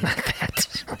late? It's not that.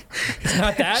 It's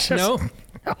not that? No?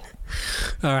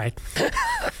 All right.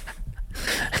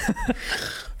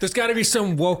 There's got to be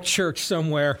some woke church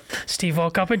somewhere. Steve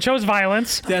woke up and chose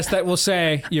violence. Yes, that will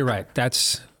say, you're right.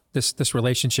 That's this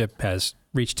relationship has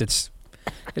reached it's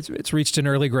reached an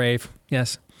early grave.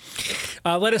 Yes.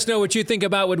 Let us know what you think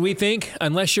about what we think.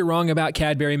 Unless you're wrong about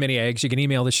Cadbury mini eggs, you can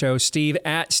email the show,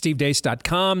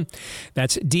 steve@stevedeace.com.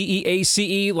 That's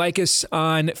DEACE. Like us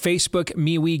on Facebook,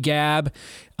 MeWeGab.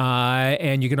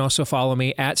 And you can also follow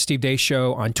me at Steve Deace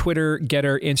Show on Twitter,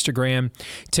 Getter, Instagram,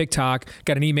 TikTok.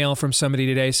 Got an email from somebody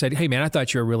today, said, hey man, I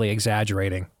thought you were really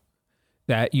exaggerating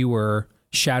that you were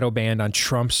shadow banned on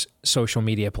Trump's social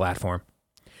media platform.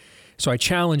 So I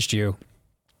challenged you.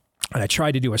 And I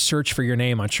tried to do a search for your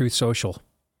name on Truth Social.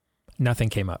 Nothing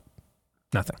came up.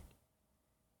 Nothing.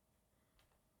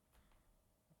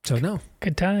 So no.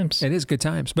 Good times. It is good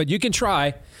times. But you can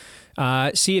try.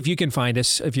 See if you can find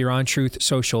us if you're on Truth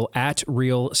Social at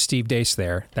Real Steve Deace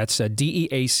there. That's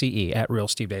DEACE at Real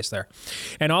Steve Deace there.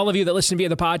 And all of you that listen via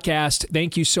the podcast,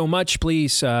 thank you so much.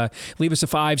 Please leave us a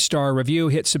 5-star review,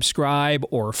 hit subscribe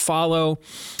or follow,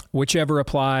 whichever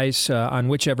applies on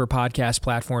whichever podcast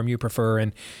platform you prefer.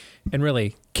 And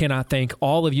really cannot thank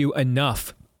all of you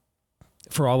enough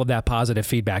for all of that positive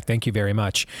feedback. Thank you very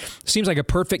much. Seems like a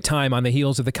perfect time on the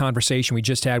heels of the conversation we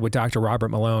just had with Dr. Robert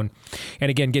Malone. And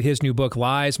again, get his new book,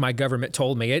 Lies My Government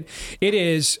Told Me. It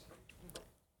is,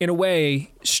 in a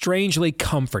way, strangely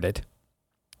comforting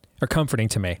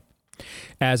to me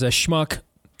as a schmuck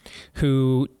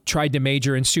who tried to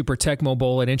major in Super Tecmo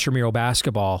Bowl and intramural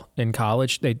basketball in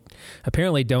college. They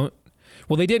apparently don't.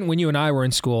 Well, they didn't when you and I were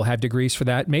in school have degrees for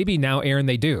that. Maybe now, Aaron,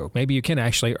 they do. Maybe you can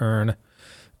actually earn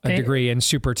a degree in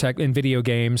super tech, in video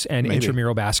games and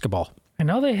intramural basketball. I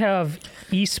know they have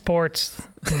esports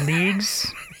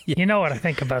leagues. Yeah. You know what I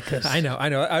think about this. I know.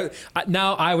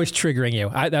 Now I was triggering you.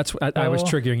 I was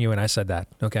triggering you when I said that.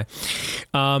 Okay.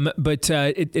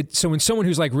 So when someone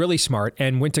who's like really smart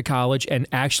and went to college and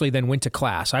actually then went to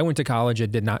class, I went to college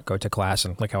and did not go to class,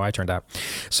 and look how I turned out.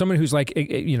 Someone who's like,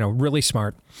 really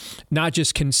smart, not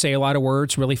just can say a lot of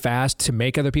words really fast to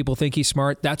make other people think he's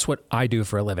smart. That's what I do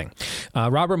for a living.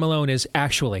 Robert Malone is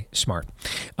actually smart.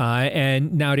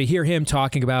 And now to hear him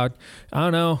talking about, I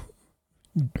don't know,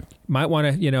 might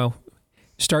want to,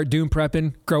 start doom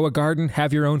prepping, grow a garden,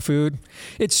 have your own food.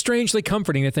 It's strangely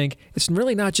comforting to think it's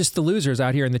really not just the losers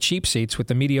out here in the cheap seats with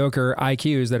the mediocre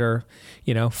IQs that are,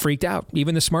 freaked out.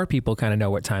 Even the smart people kind of know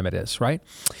what time it is, right?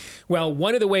 Well,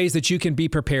 one of the ways that you can be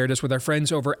prepared is with our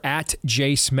friends over at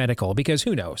Jase Medical, because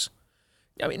who knows?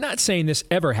 I mean, not saying this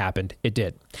ever happened. It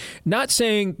did. Not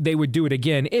saying they would do it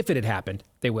again. If it had happened,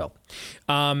 they will.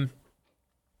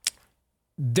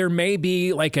 There may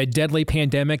be like a deadly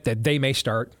pandemic that they may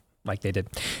start like they did.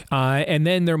 And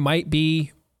then there might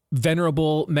be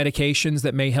venerable medications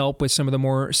that may help with some of the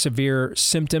more severe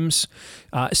symptoms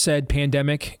said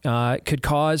pandemic could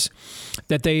cause,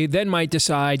 that they then might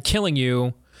decide killing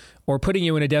you or putting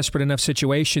you in a desperate enough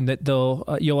situation that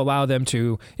you'll allow them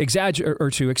to exaggerate or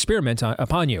to experiment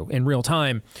upon you in real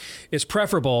time is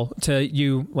preferable to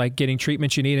you like getting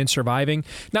treatments you need and surviving.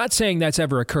 Not saying that's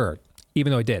ever occurred,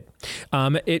 even though it did.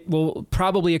 It will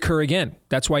probably occur again.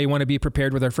 That's why you want to be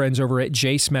prepared with our friends over at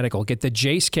Jase Medical. Get the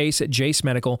Jase case at Jase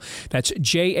Medical. That's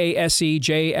JASE,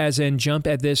 J as in jump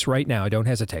at this right now. Don't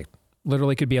hesitate.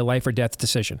 Literally could be a life or death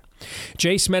decision.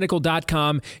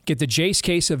 JaceMedical.com. Get the Jase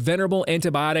case of venerable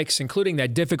antibiotics, including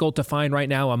that difficult to find right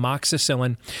now,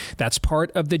 amoxicillin. That's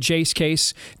part of the Jase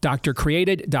case. Doctor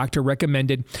created, doctor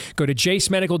recommended. Go to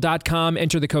JaceMedical.com.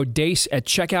 Enter the code DACE at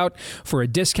checkout for a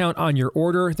discount on your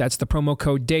order. That's the promo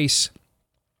code DACE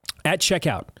at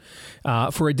checkout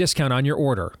for a discount on your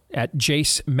order at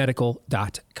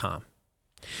JaceMedical.com.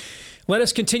 Let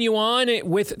us continue on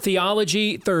with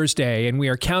Theology Thursday, and we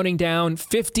are counting down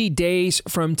 50 days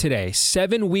from today,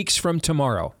 7 weeks from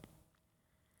tomorrow.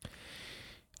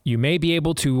 You may be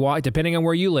able to walk, depending on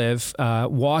where you live,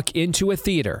 walk into a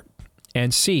theater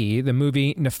and see the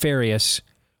movie Nefarious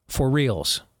for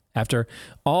reals. After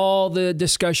all the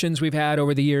discussions we've had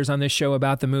over the years on this show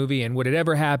about the movie and would it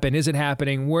ever happen? Is it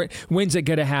happening? When's it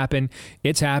going to happen?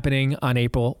 It's happening on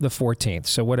April the 14th.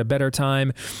 So what a better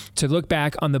time to look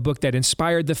back on the book that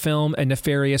inspired the film, A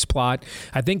Nefarious Plot.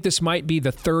 I think this might be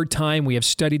the third time we have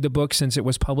studied the book since it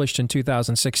was published in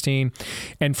 2016.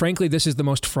 And frankly, this is the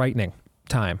most frightening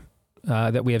time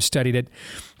that we have studied it,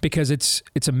 because it's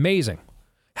amazing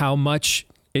how much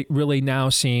it really now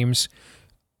seems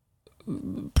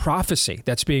prophecy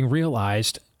that's being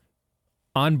realized,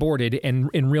 onboarded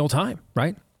in real time,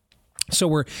 right? So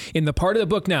we're in the part of the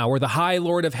book now where the High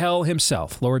Lord of Hell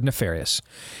himself, Lord Nefarious,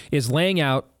 is laying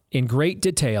out in great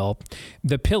detail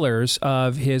the pillars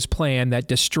of his plan that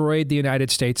destroyed the United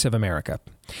States of America.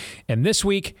 And this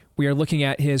week, we are looking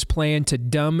at his plan to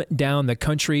dumb down the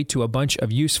country to a bunch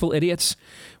of useful idiots,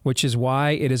 which is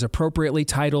why it is appropriately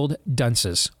titled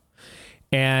Dunces.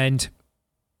 And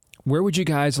where would you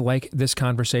guys like this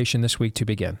conversation this week to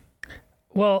begin?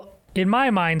 Well, in my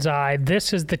mind's eye,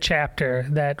 this is the chapter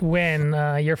that when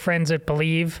your friends at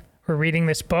Believe were reading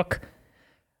this book,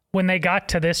 when they got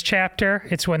to this chapter,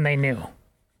 it's when they knew.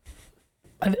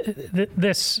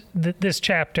 This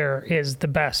chapter is the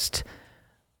best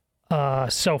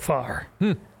so far,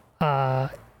 and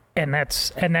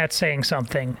that's saying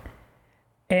something.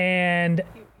 And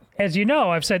as you know,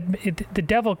 I've said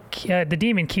the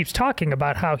demon keeps talking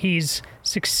about how he's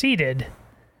succeeded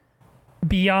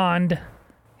beyond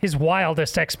his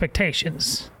wildest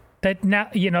expectations. That now,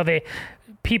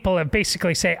 people have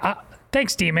basically say,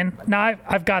 thanks, demon. Now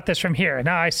I've got this from here.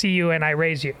 Now I see you and I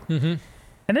raise you. Mm-hmm.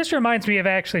 And this reminds me of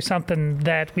actually something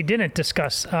that we didn't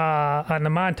discuss on the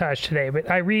montage today, but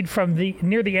I read from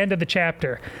near the end of the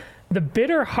chapter. The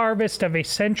bitter harvest of a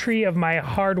century of my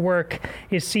hard work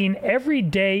is seen every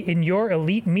day in your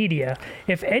elite media.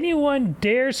 If anyone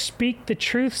dares speak the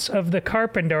truths of the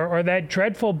Carpenter or that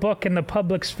dreadful book in the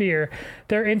public sphere,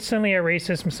 they're instantly a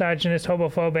racist, misogynist,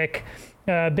 homophobic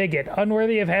bigot,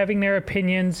 unworthy of having their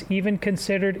opinions even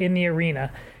considered in the arena.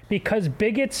 Because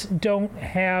bigots don't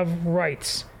have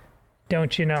rights,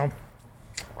 don't you know?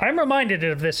 I'm reminded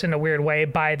of this in a weird way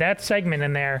by that segment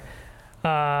in there.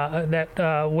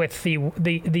 With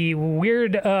the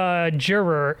weird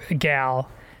juror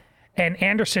gal and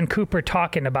Anderson Cooper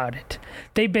talking about it.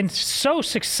 They've been so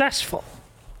successful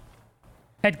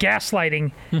at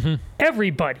gaslighting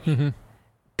everybody. Mm-hmm.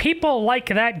 People like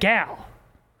that gal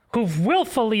who've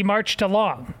willfully marched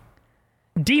along,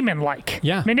 demon-like,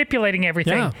 manipulating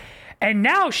everything. Yeah. And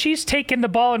now she's taken the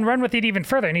ball and run with it even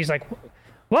further. And he's like,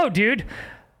 whoa, dude.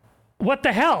 What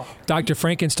the hell? Dr.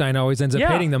 Frankenstein always ends up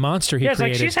hating the monster he created.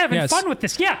 Like she's having fun with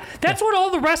this. Yeah, that's what all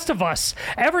the rest of us,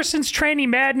 ever since Tranny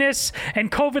Madness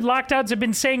and COVID lockdowns, have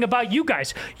been saying about you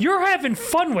guys. You're having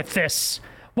fun with this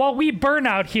while we burn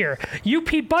out here. You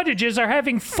Pete Buttigiegs are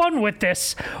having fun with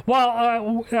this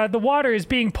while the water is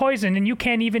being poisoned and you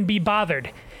can't even be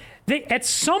bothered. At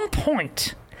some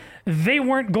point, they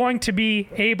weren't going to be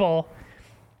able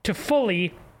to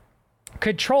fully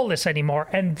control this anymore.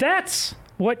 And that's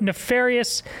what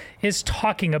Nefarious is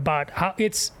talking about. How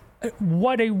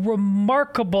what a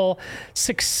remarkable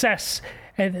success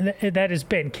that has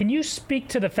been. Can you speak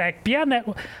to the fact, beyond that,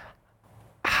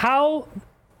 how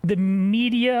the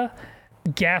media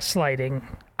gaslighting,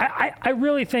 I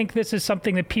really think this is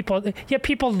something that people,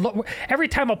 every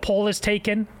time a poll is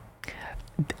taken,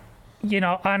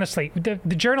 honestly,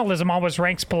 the journalism always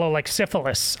ranks below like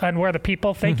syphilis on where the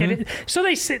people think it is. So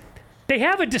they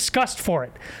have a disgust for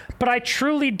it. But I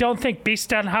truly don't think,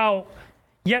 based on how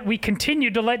yet we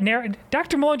continue to let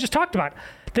Dr. Malone just talked about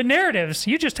the narratives.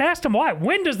 You just asked him why.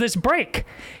 When does this break?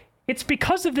 It's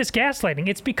because of this gaslighting.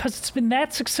 It's because it's been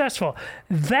that successful,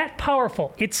 that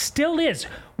powerful. It still is.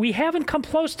 We haven't come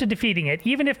close to defeating it,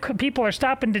 even if people are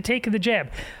stopping to take the jab.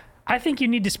 I think you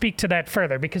need to speak to that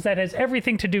further, because that has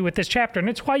everything to do with this chapter, and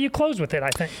it's why you close with it,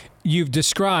 I think. You've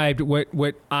described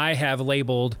what I have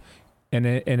labeled an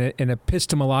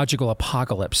epistemological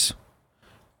apocalypse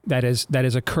that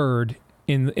has occurred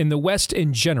in the West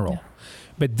in general,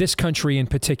 but this country in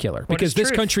particular, because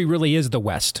this country really is the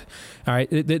West. All right,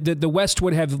 the West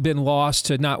would have been lost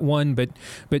to not one but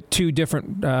two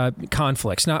different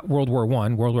conflicts. Not World War I.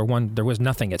 World War I, there was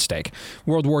nothing at stake.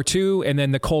 World War II, and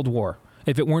then the Cold War.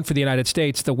 If it weren't for the United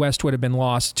States, the West would have been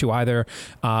lost to either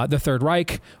the Third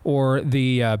Reich or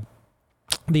the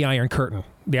Iron Curtain,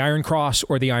 the Iron Cross,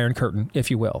 or the Iron Curtain,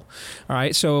 if you will. All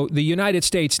right. So the United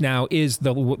States now is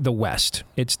the West.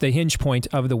 It's the hinge point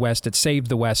of the West. It saved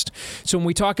the West. So when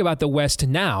we talk about the West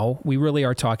now, we really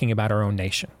are talking about our own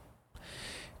nation.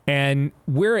 And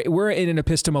we're in an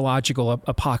epistemological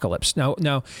apocalypse.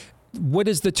 Now, what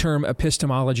does the term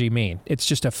epistemology mean? It's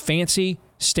just a fancy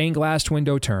stained glass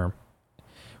window term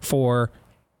for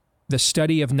the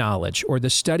study of knowledge, or the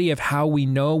study of how we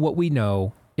know what we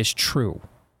know is true.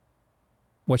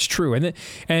 What's true.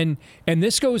 And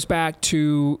this goes back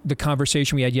to the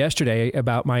conversation we had yesterday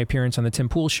about my appearance on the Tim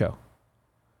Pool Show.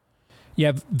 You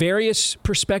have various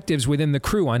perspectives within the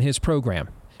crew on his program,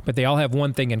 but they all have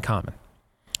one thing in common.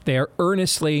 They are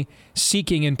earnestly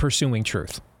seeking and pursuing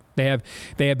truth. They have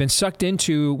been sucked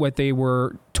into what they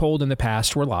were told in the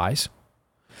past were lies.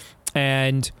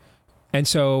 And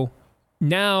so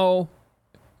now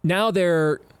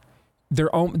they're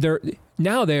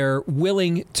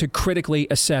willing to critically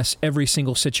assess every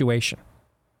single situation.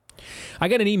 I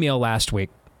got an email last week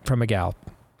from a gal,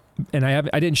 and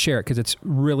I didn't share it because it's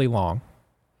really long,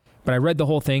 but I read the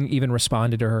whole thing, even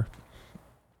responded to her.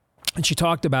 And she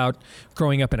talked about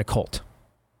growing up in a cult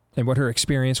and what her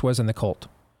experience was in the cult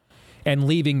and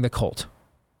leaving the cult.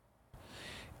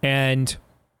 And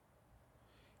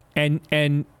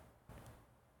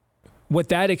what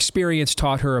that experience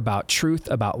taught her about truth,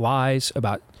 about lies,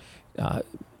 about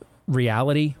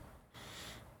reality.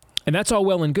 And that's all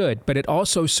well and good, but it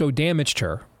also so damaged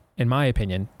her, in my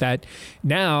opinion, that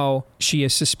now she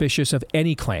is suspicious of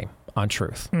any claim on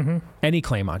truth. Mm-hmm. Any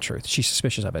claim on truth. She's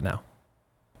suspicious of it now.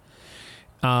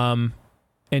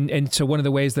 And so one of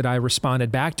the ways that I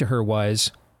responded back to her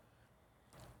was,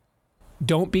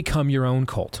 don't become your own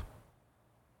cult.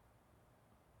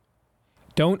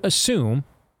 Don't assume,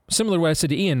 similar to what I said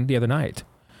to Ian the other night,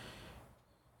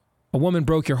 a woman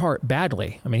broke your heart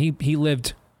badly. I mean, he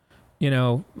lived, he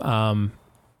lived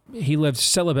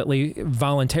celibately,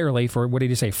 voluntarily for, what did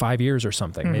he say, 5 years or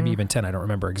something, maybe even 10. I don't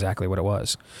remember exactly what it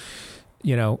was.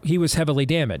 He was heavily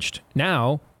damaged.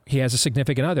 Now he has a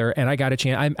significant other, and I got a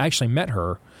chance. I actually met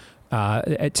her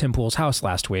at Tim Pool's house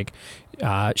last week.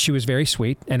 She was very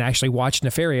sweet and actually watched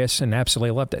Nefarious and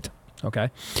absolutely loved it. Okay.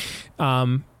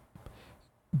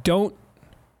 Don't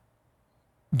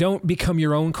become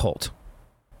your own cult.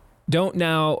 Don't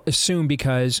now assume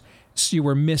because you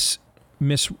were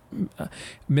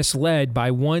misled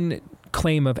by one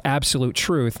claim of absolute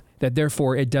truth that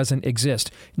therefore it doesn't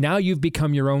exist. Now you've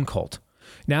become your own cult.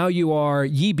 Now you are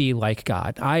ye be like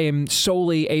God. I am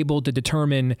solely able to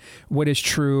determine what is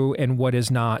true and what is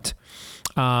not.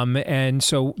 And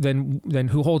so then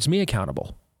who holds me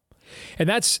accountable? And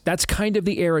that's kind of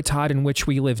the era, Todd, in which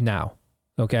we live now.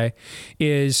 Okay,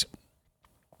 is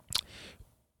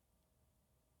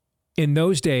in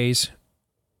those days,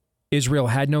 Israel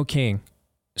had no king,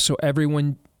 so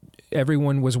everyone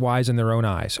was wise in their own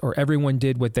eyes, or everyone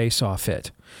did what they saw fit.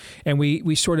 And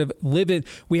we sort of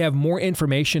we have more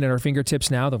information at our fingertips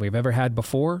now than we've ever had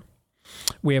before.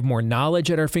 We have more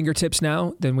knowledge at our fingertips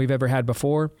now than we've ever had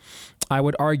before. I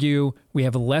would argue we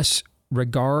have less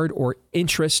regard or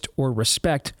interest or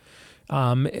respect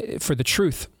for the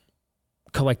truth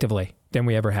collectively than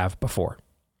we ever have before.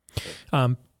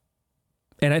 And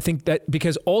I think that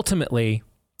because ultimately,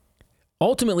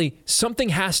 something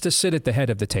has to sit at the head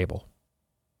of the table.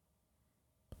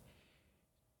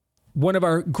 One of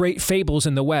our great fables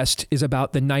in the West is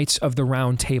about the Knights of the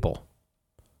Round Table.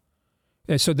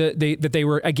 And so that they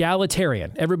were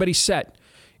egalitarian. Everybody sat,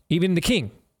 even the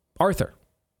king, Arthur.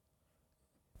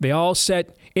 They all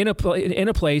sat in a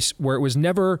place where it was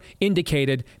never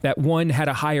indicated that one had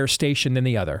a higher station than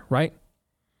the other, right?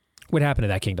 What happened to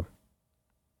that kingdom?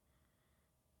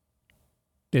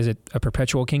 Is it a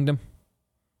perpetual kingdom?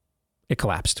 It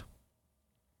collapsed.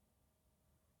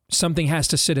 Something has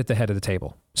to sit at the head of the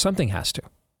table. Something has to.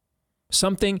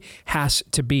 Something has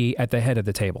to be at the head of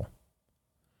the table.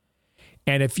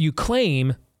 And if you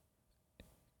claim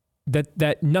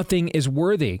that nothing is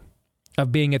worthy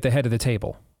of being at the head of the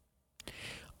table,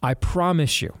 I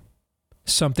promise you,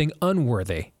 something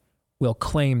unworthy will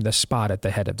claim the spot at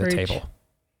the head of the table.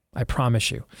 I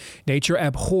promise you. Nature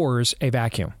abhors a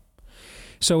vacuum.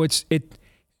 So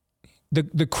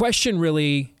the question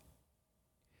really,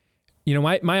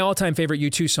 my all-time favorite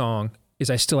U2 song is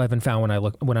I Still Haven't Found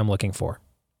What I'm Looking For.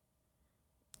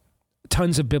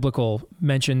 Tons of biblical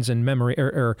mentions and memory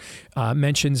or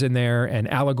mentions in there, and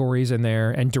allegories in there,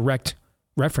 and direct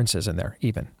references in there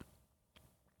even.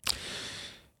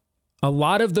 A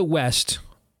lot of the West,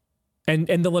 and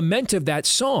the lament of that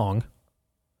song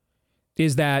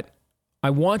is that I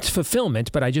want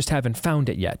fulfillment, but I just haven't found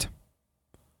it yet.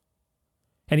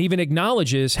 And even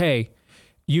acknowledges, hey,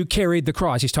 you carried the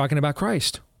cross. He's talking about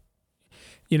Christ,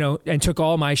 and took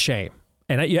all my shame.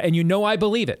 And I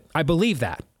believe it. I believe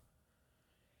that.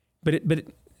 But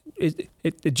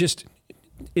it just,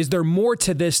 is there more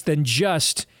to this than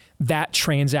just that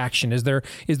transaction? Is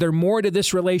there more to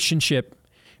this relationship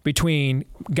between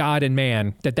God and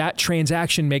man, that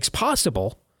transaction makes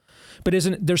possible, but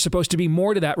isn't there supposed to be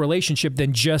more to that relationship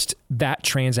than just that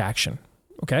transaction?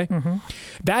 Okay? Mm-hmm.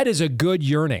 That is a good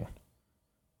yearning.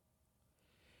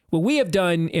 What we have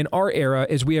done in our era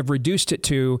is we have reduced it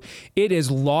to, it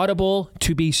is laudable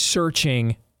to be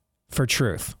searching for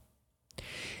truth.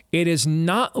 It is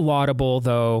not laudable,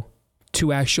 though,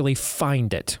 to actually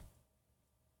find it.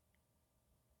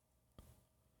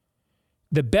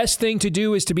 The best thing to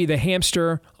do is to be the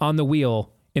hamster on the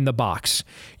wheel in the box.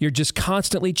 You're just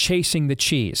constantly chasing the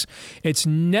cheese. It's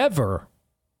never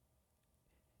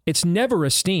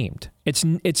esteemed.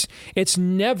 It's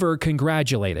never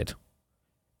congratulated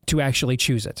to actually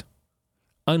choose it,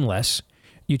 unless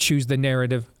you choose the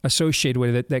narrative associated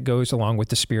with it that goes along with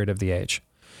the spirit of the age.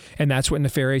 And that's what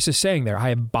Nefarious is saying there. I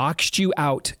have boxed you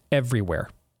out everywhere.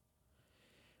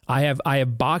 I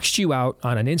have boxed you out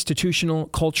on an institutional,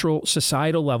 cultural,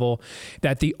 societal level,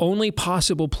 that the only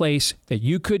possible place that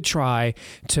you could try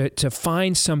to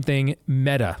find something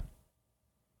meta,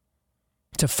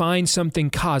 to find something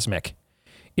cosmic,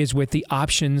 is with the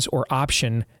options or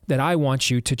option that I want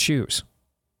you to choose.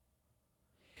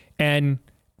 And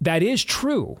that is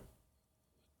true.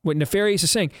 What Nefarious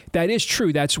is saying, that is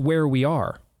true. That's where we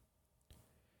are.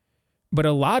 But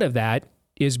a lot of that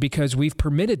is because we've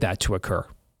permitted that to occur.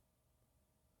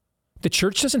 The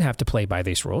church doesn't have to play by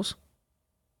these rules.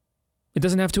 It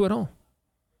doesn't have to at all.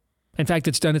 In fact,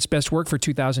 it's done its best work for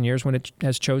 2,000 years when it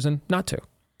has chosen not to.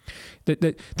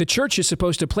 The church is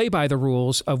supposed to play by the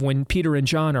rules of when Peter and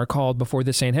John are called before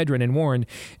the Sanhedrin and warned,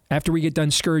 after we get done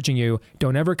scourging you,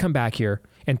 don't ever come back here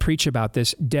and preach about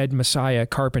this dead Messiah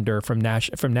carpenter from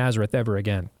Nazareth ever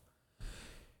again.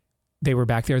 They were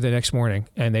back there the next morning,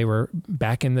 and they were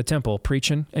back in the temple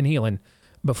preaching and healing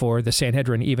before the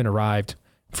Sanhedrin even arrived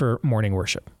for morning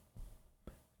worship.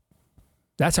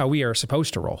 That's how we are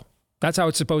supposed to roll. That's how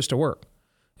it's supposed to work.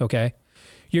 Okay?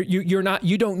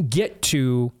 You don't get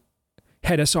to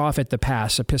head us off at the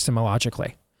pass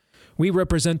epistemologically. We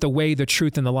represent the way, the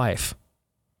truth, and the life.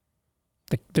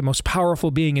 The most powerful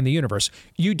being in the universe.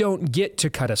 You don't get to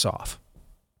cut us off.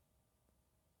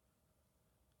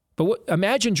 But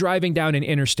imagine driving down an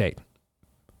interstate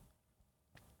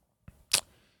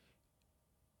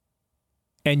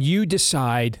and you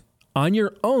decide on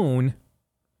your own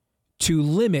to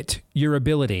limit your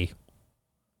ability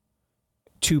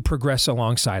to progress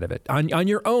alongside of it. On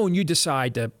your own, you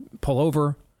decide to pull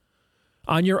over.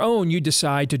 On your own, you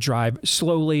decide to drive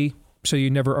slowly so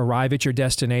you never arrive at your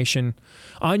destination.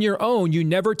 On your own, you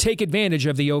never take advantage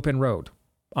of the open road.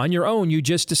 On your own, you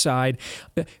just decide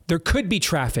there could be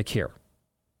traffic here.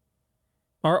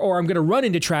 Or I'm going to run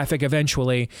into traffic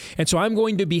eventually, and so I'm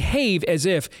going to behave as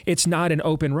if it's not an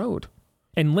open road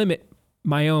and limit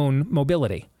my own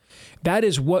mobility. That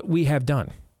is what we have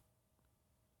done.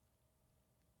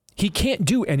 He can't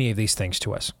do any of these things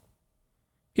to us.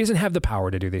 He doesn't have the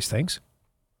power to do these things.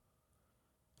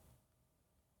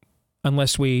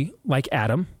 Unless we, like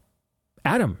Adam,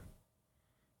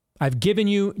 I've given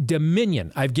you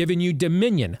dominion. I've given you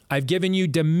dominion. I've given you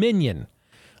dominion.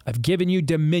 I've given you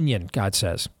dominion, God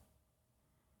says.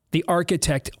 The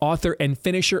architect, author, and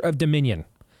finisher of dominion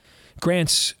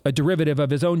grants a derivative of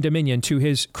his own dominion to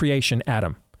his creation,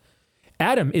 Adam.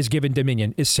 Adam is given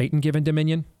dominion. Is Satan given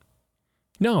dominion?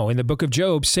 No. In the book of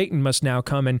Job, Satan must now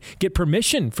come and get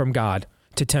permission from God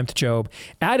to tempt Job.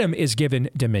 Adam is given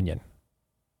dominion,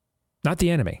 not the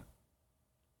enemy.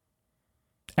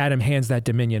 Adam hands that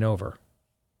dominion over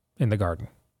in the garden.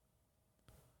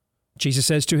 Jesus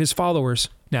says to his followers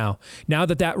now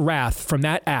that wrath from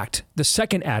that act, the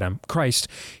second Adam, Christ,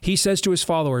 he says to his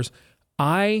followers,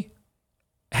 I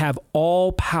have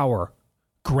all power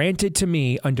granted to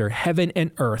me under heaven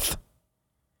and earth,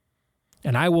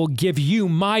 and I will give you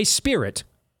my spirit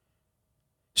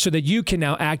so that you can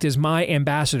now act as my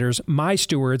ambassadors, my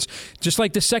stewards. Just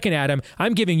like the second Adam,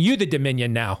 I'm giving you the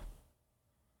dominion now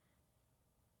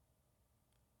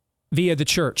via the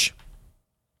church.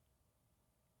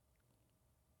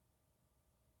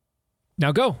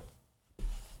 Now go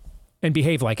and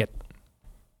behave like it.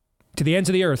 To the ends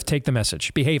of the earth, take the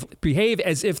message. Behave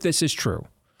as if this is true.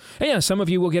 And yeah, some of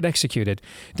you will get executed.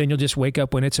 Then you'll just wake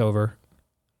up when it's over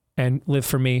and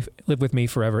live with me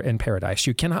forever in paradise.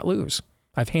 You cannot lose.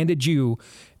 I've handed you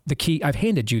the key. I've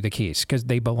handed you the keys because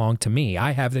they belong to me.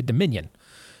 I have the dominion.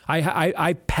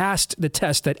 I passed the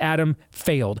test that Adam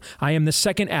failed. I am the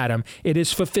second Adam. It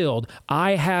is fulfilled.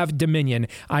 I have dominion.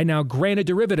 I now grant a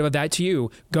derivative of that to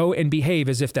you. Go and behave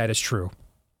as if that is true.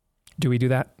 Do we do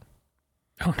that?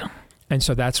 Oh, no. And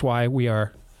so that's why we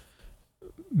are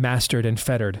mastered and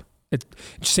fettered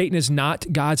Satan is not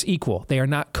God's equal. They are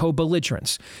not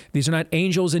co-belligerents. These are not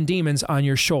angels and demons on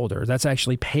your shoulder. That's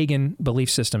actually pagan belief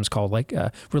systems called like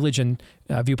religion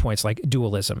viewpoints like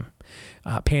dualism,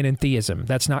 panentheism.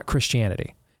 That's not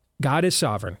Christianity. God is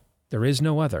sovereign. There is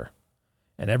no other.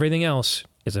 And everything else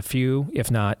is a few,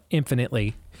 if not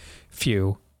infinitely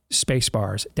few, space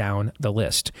bars down the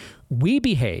list. We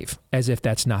behave as if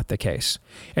that's not the case.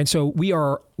 And so we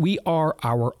are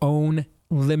our own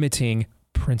limiting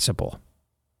principle.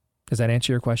 Does that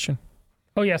answer your question?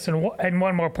 Oh, yes. And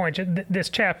one more point. This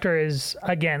chapter is,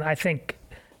 again, I think,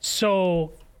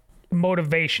 so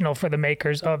motivational for the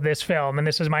makers of this film. And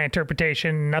this is my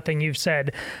interpretation, nothing you've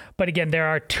said. But again, there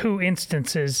are 2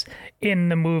 instances in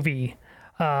the movie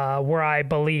where I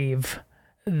believe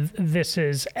this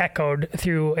is echoed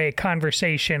through a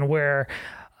conversation where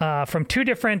from 2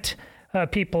 different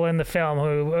people in the film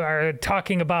who are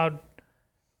talking about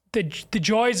the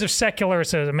joys of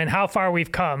secularism and how far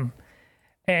we've come.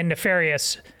 And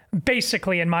Nefarious,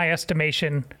 basically, in my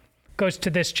estimation, goes to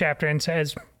this chapter and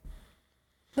says,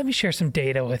 let me share some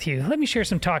data with you. Let me share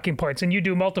some talking points. And you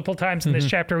do multiple times in this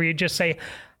chapter where you just say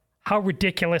how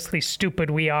ridiculously stupid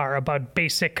we are about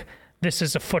basic, this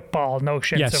is a football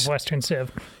notions of Western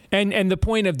Civ. And the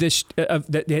point of this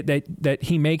that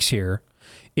he makes here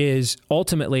is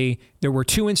ultimately there were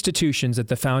 2 institutions that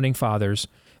the founding fathers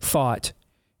thought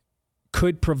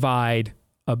could provide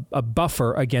a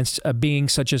buffer against a being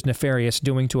such as Nefarious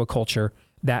doing to a culture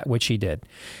that which he did.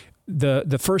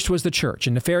 The first was the church,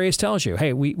 and Nefarious tells you,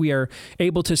 hey, we are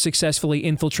able to successfully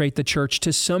infiltrate the church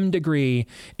to some degree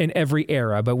in every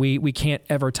era, but we can't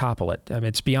ever topple it. I mean,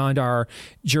 it's beyond our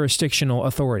jurisdictional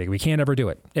authority. We can't ever do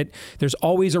it. There's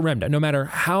always a remnant, no matter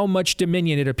how much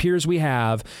dominion it appears we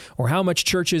have, or how much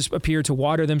churches appear to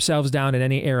water themselves down in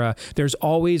any era. There's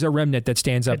always a remnant that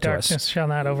stands up to us. Darkness shall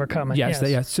not overcome it.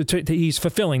 Yes. So he's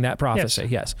fulfilling that prophecy.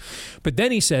 Yes. But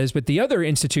then he says, but the other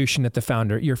institution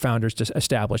that your founders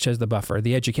established as the buffer,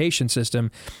 the education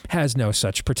system, has no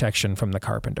such protection from the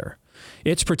carpenter.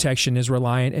 Its protection is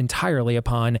reliant entirely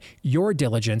upon your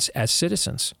diligence as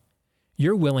citizens,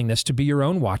 your willingness to be your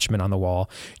own watchman on the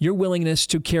wall, your willingness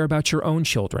to care about your own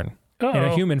children in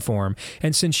a human form.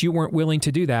 And since you weren't willing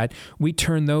to do that, we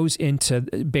turn those into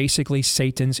basically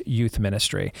Satan's youth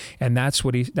ministry. And that's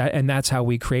that's how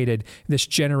we created this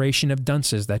generation of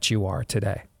dunces that you are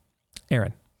today.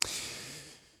 Aaron.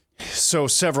 So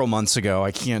several months ago,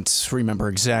 I can't remember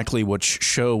exactly which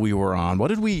show we were on. What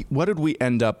did we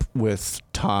end up with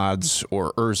Todd's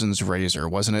or Erzin's razor?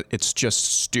 Wasn't it? It's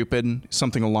just stupid,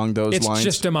 something along those lines. It's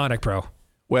just demonic, bro.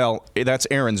 Well, that's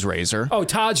Aaron's razor. Oh,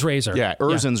 Todd's razor. Yeah,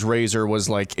 Erzin's razor was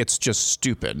like, it's just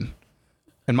stupid.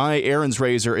 And my Aaron's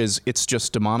razor is, it's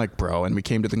just demonic, bro. And we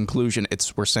came to the conclusion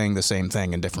we're saying the same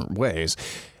thing in different ways.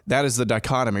 That is the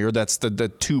dichotomy, or that's the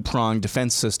 2-pronged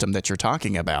defense system that you're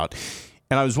talking about.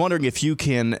 And I was wondering if you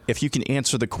can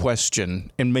answer the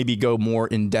question and maybe go more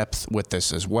in depth with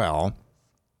this as well.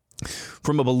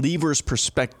 From a believer's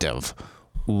perspective,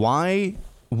 why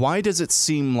does it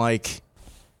seem like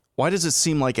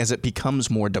as it becomes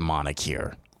more demonic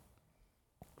here,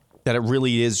 that it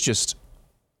really is just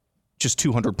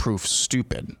 200 proof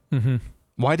stupid? Mm-hmm.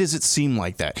 Why does it seem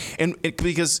like that? And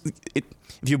because if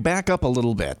you back up a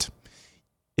little bit,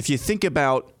 if you think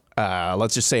about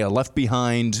let's just say a Left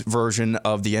Behind version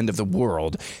of the end of the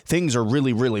world, things are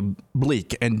really, really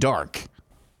bleak and dark.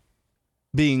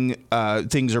 Things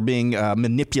are being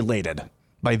manipulated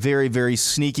by very, very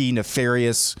sneaky,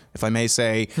 nefarious, if I may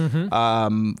say,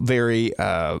 very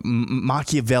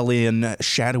Machiavellian,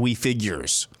 shadowy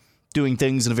figures doing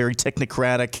things in a very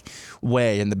technocratic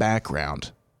way in the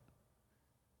background.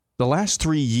 The last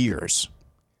 3 years,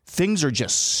 things are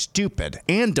just stupid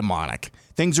and demonic.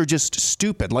 Things are just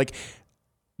stupid. Like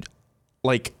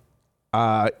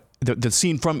the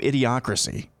scene from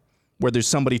Idiocracy, where there's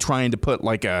somebody trying to put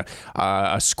like a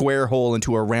square hole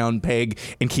into a round peg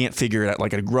and can't figure it out,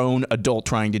 like a grown adult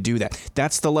trying to do that.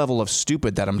 That's the level of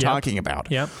stupid that I'm talking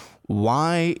about. Yep.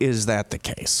 Why is that the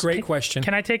case? Great question.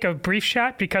 Can I take a brief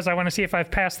shot because I want to see if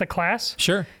I've passed the class?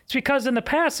 Sure. It's because in the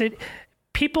past,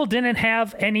 people didn't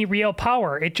have any real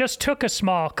power. It just took a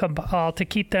small cabal to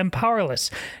keep them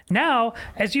powerless. Now,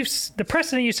 the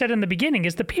precedent you said in the beginning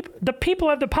is the people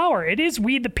have the power. It is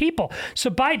we the people. So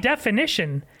by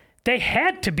definition, they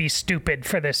had to be stupid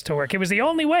for this to work. It was the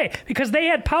only way because they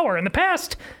had power. In the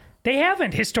past, they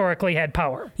haven't historically had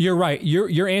power. You're right.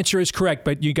 Your answer is correct,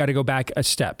 but you got to go back a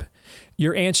step.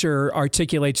 Your answer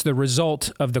articulates the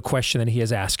result of the question that he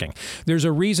is asking. There's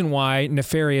a reason why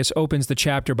Nefarious opens the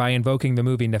chapter by invoking the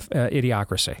movie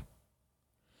Idiocracy.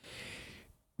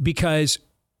 Because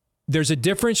There's a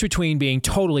difference between being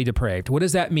totally depraved. What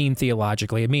does that mean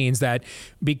theologically? It means that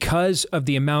because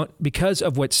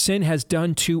of what sin has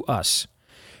done to us,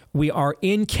 we are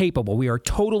incapable. We are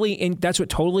that's what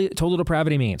total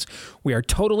depravity means. We are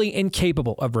totally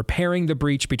incapable of repairing the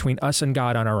breach between us and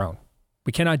God on our own.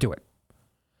 We cannot do it.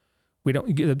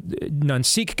 None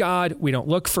seek God. We don't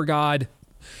look for God.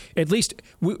 At least,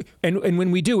 and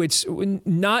when we do, it's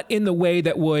not in the way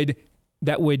that would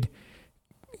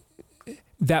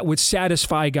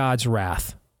satisfy God's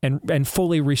wrath and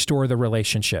fully restore the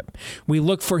relationship. We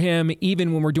look for him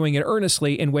even when we're doing it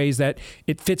earnestly in ways that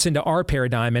it fits into our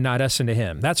paradigm and not us into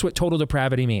him. That's what total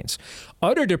depravity means.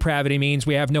 Utter depravity means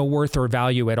we have no worth or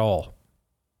value at all.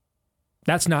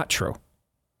 That's not true.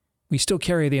 We still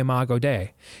carry the Imago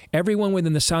Dei. Everyone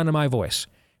within the sound of my voice,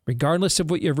 regardless of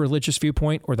what your religious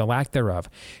viewpoint or the lack thereof,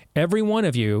 every one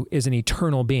of you is an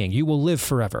eternal being. You will live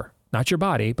forever. Not your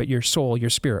body, but your soul, your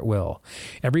spirit will.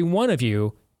 Every one of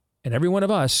you and every one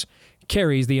of us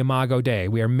carries the Imago Dei.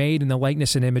 We are made in the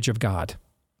likeness and image of God.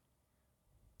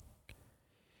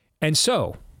 And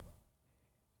so,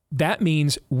 that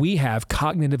means we have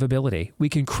cognitive ability. We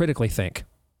can critically think.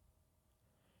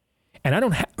 And I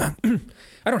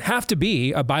don't have to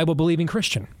be a Bible-believing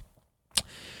Christian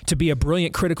to be a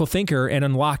brilliant critical thinker and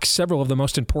unlock several of the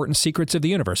most important secrets of the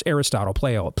universe. Aristotle,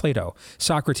 Plato,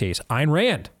 Socrates, Ayn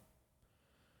Rand.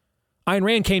 Ayn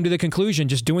Rand came to the conclusion,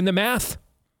 just doing the math,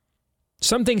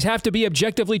 some things have to be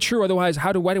objectively true, otherwise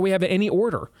why do we have any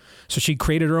order? So she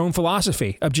created her own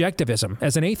philosophy, objectivism,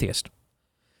 as an atheist.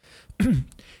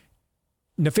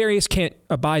 Nefarious can't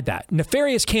abide that.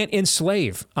 Nefarious can't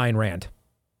enslave Ayn Rand.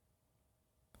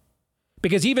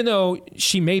 Because even though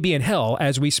she may be in hell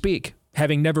as we speak,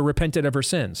 having never repented of her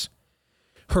sins,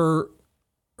 her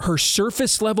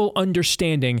surface level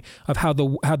understanding of how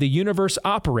the universe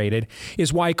operated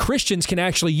is why Christians can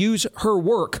actually use her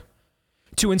work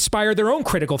to inspire their own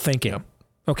critical thinking.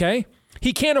 Okay?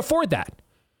 He can't afford that.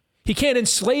 He can't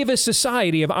enslave a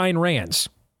society of Ayn Rands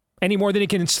any more than he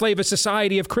can enslave a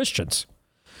society of Christians,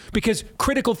 because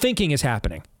critical thinking is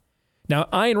happening. Now,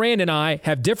 Ayn Rand and I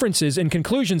have differences in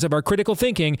conclusions of our critical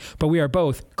thinking, but we are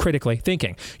both critically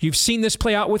thinking. You've seen this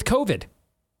play out with COVID.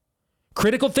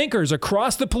 Critical thinkers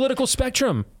across the political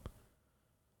spectrum.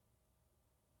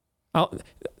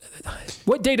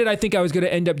 What day did I think I was going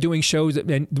to end up doing shows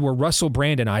where Russell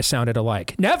Brand and I sounded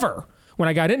alike? Never when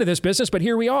I got into this business, but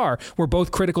here we are. We're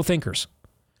both critical thinkers.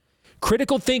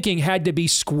 Critical thinking had to be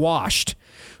squashed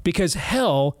because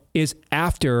hell is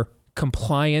after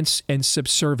compliance and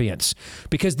subservience,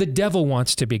 because the devil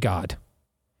wants to be God.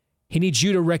 He needs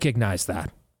you to recognize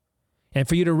that. And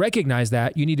for you to recognize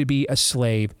that, you need to be a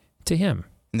slave to him.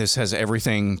 And this has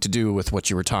everything to do with what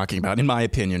you were talking about, in my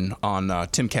opinion, on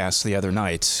Timcast the other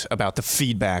night about the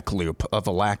feedback loop of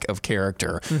a lack of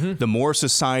character. Mm-hmm. The more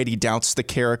society doubts the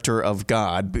character of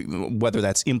God, whether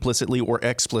that's implicitly or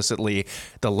explicitly,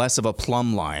 the less of a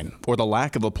plumb line or the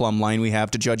lack of a plumb line we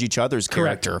have to judge each other's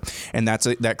character. Correct. And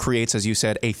that creates, as you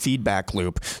said, a feedback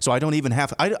loop. So I don't even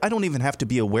have to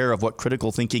be aware of what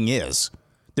critical thinking is.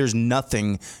 There's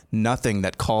nothing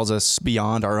that calls us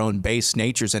beyond our own base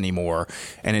natures anymore.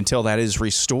 And until that is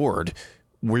restored,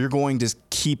 we're going to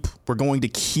keep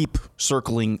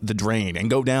circling the drain and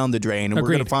go down the drain. And Agreed.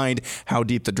 We're going to find how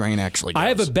deep the drain actually goes. I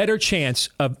have a better chance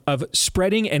of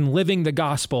spreading and living the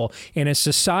gospel in a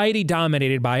society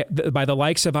dominated by the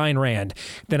likes of Ayn Rand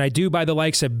than I do by the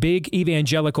likes of big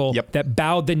evangelical that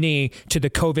bowed the knee to the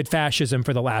COVID fascism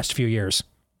for the last few years.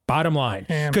 Bottom line,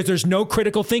 because there's no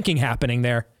critical thinking happening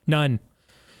there. None.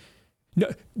 No,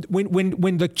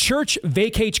 when the church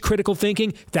vacates critical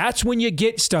thinking, that's when you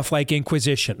get stuff like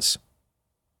inquisitions.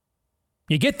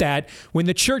 You get that when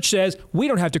the church says, we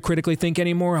don't have to critically think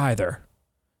anymore either.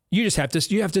 You have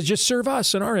to just serve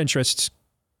us and our interests,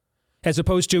 as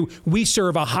opposed to we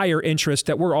serve a higher interest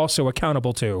that we're also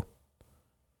accountable to.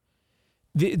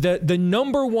 The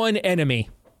number one enemy,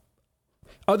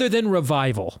 other than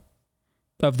revival,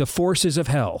 of the forces of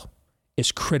hell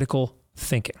is critical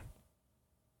thinking.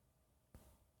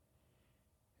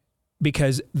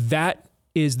 Because that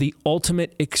is the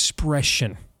ultimate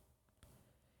expression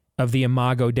of the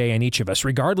Imago Dei in each of us,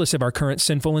 regardless of our current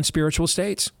sinful and spiritual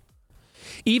states.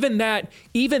 Even that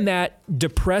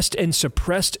depressed and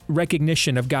suppressed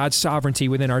recognition of God's sovereignty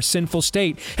within our sinful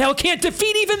state, hell can't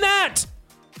defeat even that,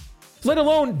 let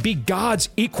alone be God's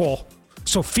equal.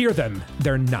 So fear them,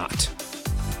 they're not.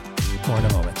 More in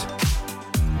a moment.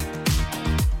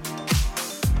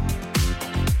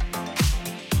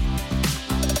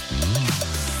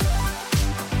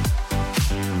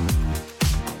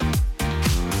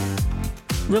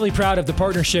 Really proud of the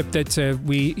partnership that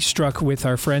we struck with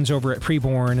our friends over at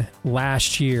Preborn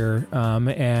last year,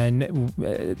 and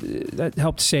that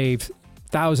helped save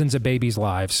thousands of babies'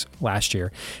 lives last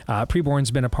year.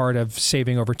 Preborn's been a part of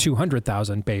saving over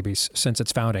 200,000 babies since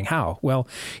its founding. How? Well,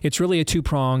 it's really a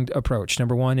two-pronged approach.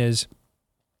 Number one is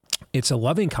it's a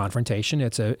loving confrontation.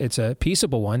 It's a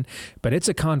peaceable one, but it's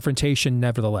a confrontation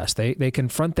nevertheless. They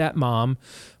confront that mom,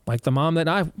 like the mom that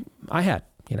I had.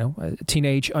 You know, a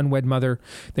teenage unwed mother.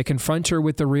 They confront her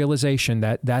with the realization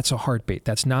that that's a heartbeat.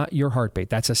 That's not your heartbeat.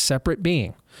 That's a separate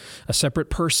being, a separate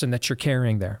person that you're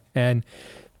carrying there. And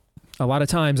a lot of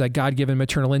times, that God-given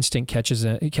maternal instinct clicks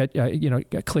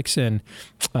in,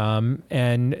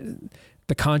 and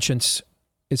the conscience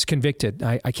is convicted.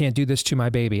 I can't do this to my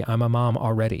baby. I'm a mom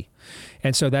already.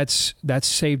 And so that's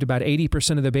saved about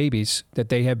 80% of the babies that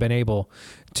they have been able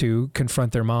to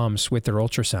confront their moms with their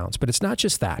ultrasounds. But it's not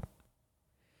just that.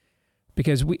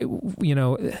 Because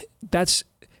that's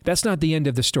not the end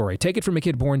of the story. Take it from a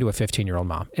kid born to a 15-year-old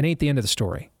mom. It ain't the end of the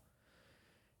story.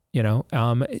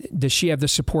 Does she have the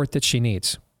support that she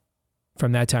needs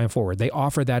from that time forward? They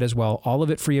offer that as well. All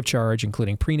of it free of charge,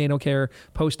 including prenatal care,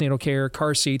 postnatal care,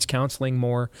 car seats, counseling,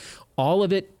 more. All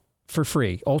of it for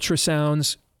free.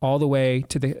 Ultrasounds all the way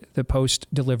to the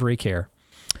post-delivery care.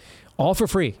 All for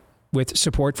free, with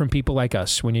support from people like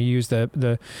us. When you use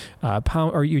the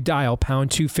pound, or you dial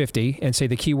pound 250 and say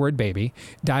the keyword baby,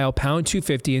 dial pound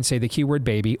 250 and say the keyword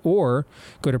baby, or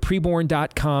go to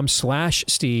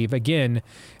preborn.com/Steve. Again,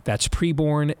 that's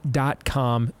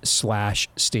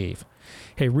preborn.com/Steve.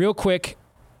 Hey, real quick,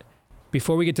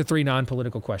 before we get to 3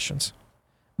 non-political questions,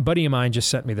 a buddy of mine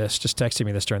just texted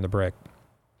me this during the break.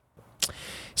 He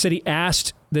said he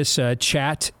asked this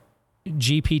chat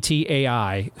GPT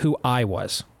AI who I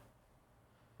was.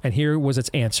 And here was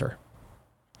its answer.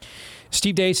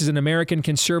 Steve Deace is an American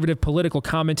conservative political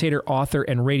commentator, author,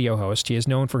 and radio host. He is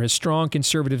known for his strong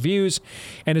conservative views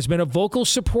and has been a vocal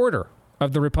supporter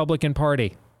of the Republican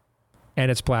Party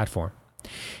and its platform.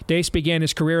 Deace began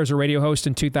his career as a radio host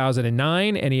in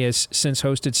 2009, and he has since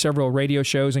hosted several radio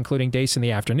shows, including Deace in the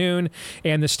Afternoon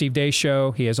and The Steve Deace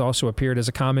Show. He has also appeared as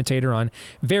a commentator on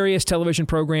various television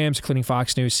programs, including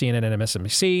Fox News, CNN, and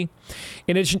MSNBC.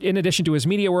 In addition to his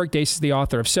media work, Deace is the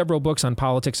author of several books on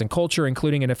politics and culture,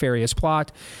 including A Nefarious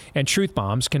Plot and Truth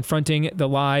Bombs, confronting the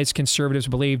lies conservatives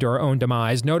believe to our own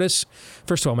demise. Notice,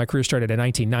 first of all, my career started in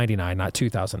 1999, not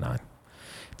 2009.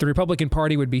 The Republican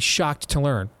Party would be shocked to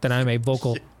learn that I'm a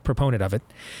vocal proponent of it.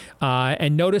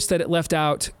 And notice that it left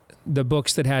out the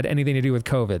books that had anything to do with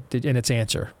COVID in its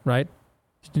answer, right?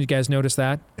 Did you guys notice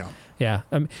that? Yeah.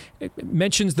 It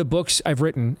mentions the books I've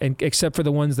written, except for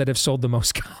the ones that have sold the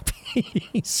most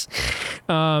copies.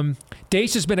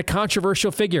 Deace has been a controversial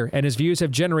figure, and his views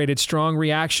have generated strong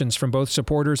reactions from both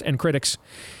supporters and critics.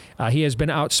 He has been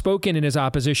outspoken in his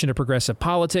opposition to progressive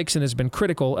politics and has been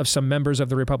critical of some members of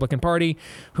the Republican Party,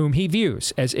 whom he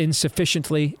views as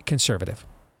insufficiently conservative.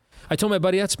 I told my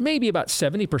buddy that's maybe about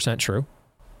 70% true.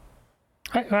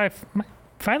 I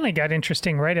finally got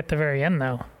interesting right at the very end,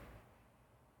 though.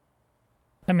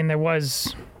 I mean, there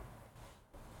was...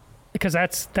 Because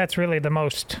that's really the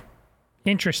most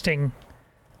interesting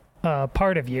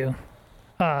part of you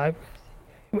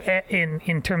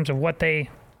in terms of what they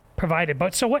provided.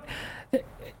 But so what,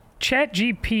 Chat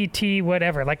GPT,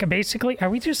 whatever, like basically, are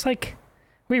we just like,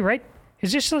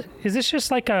 is this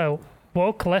just like a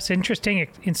woke, less interesting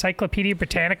Encyclopedia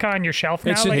Britannica on your shelf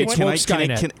now?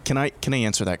 Can I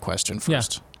answer that question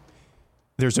first? Yeah.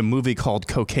 There's a movie called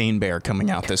Cocaine Bear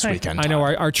coming out this weekend. I know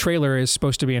our trailer is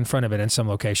supposed to be in front of it in some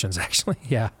locations, actually.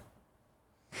 Yeah.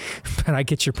 But I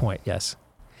get your point. Yes.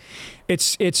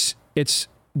 It's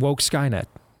woke Skynet.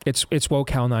 It's woke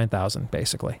HAL 9000,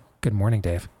 basically. Good morning,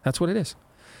 Dave. That's what it is.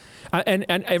 And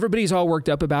everybody's all worked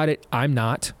up about it. I'm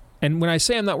not. And when I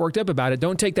say I'm not worked up about it,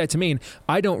 don't take that to mean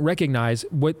I don't recognize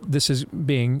what this is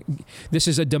being. This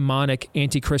is a demonic,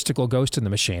 antichristical ghost in the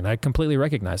machine. I completely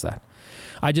recognize that.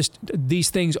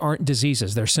 These things aren't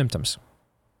diseases. They're symptoms.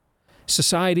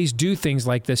 Societies do things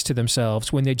like this to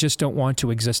themselves when they just don't want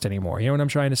to exist anymore. You know what I'm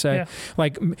trying to say? Yeah.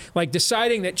 Like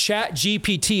deciding that Chat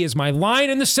GPT is my line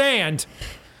in the sand.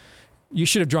 You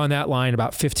should have drawn that line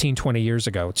about 15, 20 years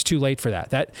ago. It's too late for that.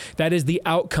 That is the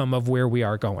outcome of where we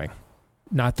are going,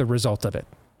 not the result of it.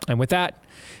 And with that,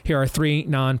 here are 3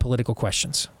 non-political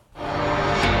questions.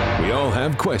 We all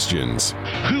have questions.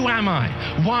 Who am I?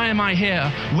 Why am I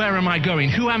here? Where am I going?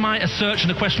 Who am I? A search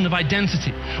and a question of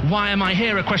identity. Why am I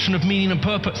here? A question of meaning and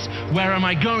purpose. Where am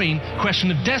I going? Question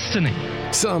of destiny.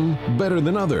 Some better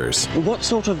than others. What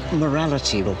sort of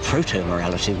morality or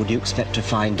proto-morality would you expect to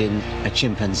find in a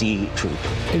chimpanzee troop?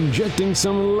 Injecting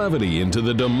some levity into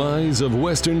the demise of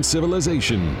Western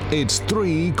civilization. It's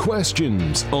 3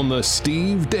 questions on the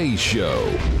Steve Deace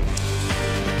Show.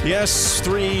 Yes,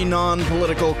 3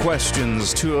 non-political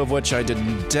questions, 2 of which I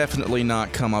did definitely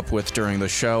not come up with during the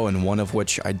show, and 1 of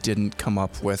which I didn't come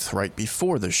up with right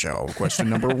before the show. Question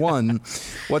number 1,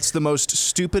 what's the most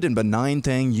stupid and benign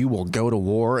thing you will go to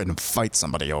war and fight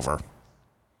somebody over?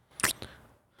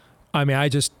 I mean, I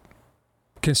just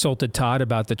consulted Todd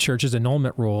about the church's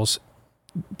annulment rules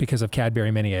because of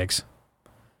Cadbury mini eggs.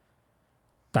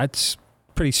 That's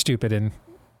pretty stupid and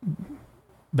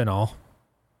banal.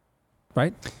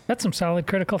 Right? That's some solid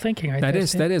critical thinking right there.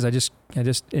 That is. I just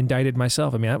indicted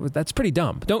myself. I mean, that's pretty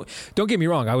dumb. Don't get me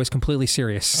wrong. I was completely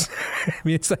serious. I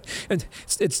mean,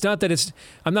 it's not that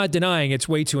I'm not denying it's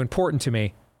way too important to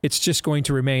me. It's just going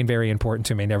to remain very important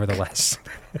to me nevertheless.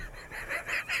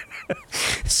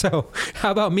 So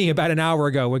how about me about an hour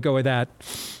ago? We'll go with that.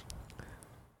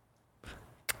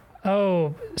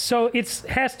 Oh, so it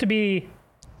has to be...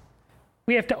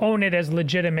 We have to own it as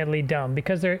legitimately dumb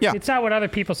because it's not what other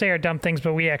people say are dumb things,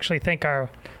 but we actually think are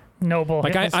noble.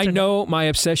 Like I know my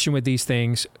obsession with these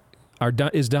things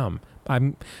is dumb.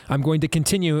 I'm going to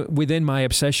continue within my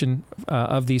obsession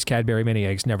of these Cadbury mini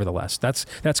eggs. Nevertheless, that's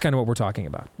kind of what we're talking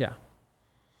about. Yeah.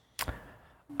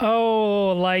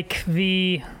 Oh, like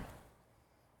I'm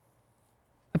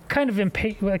kind of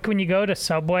impatient. Like when you go to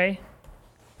Subway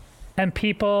and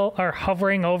people are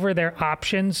hovering over their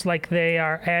options, like they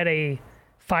are at a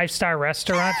 5-star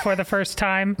restaurant for the first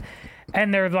time,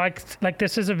 and they're like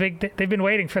this is a big. They've been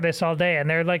waiting for this all day, and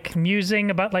they're like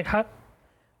musing about like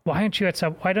why aren't you at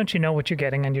Subway? Why don't you know what you're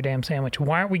getting on your damn sandwich?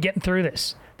 Why aren't we getting through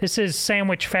this? This is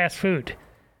sandwich fast food,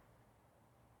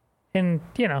 and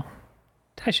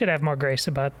I should have more grace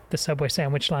about the Subway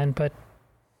sandwich line, but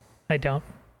I don't.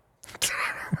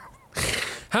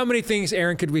 How many things,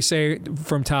 Aaron, could we say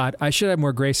from Todd? I should have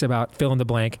more grace about fill in the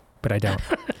blank, but I don't.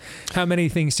 How many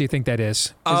things do you think that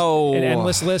is? An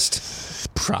endless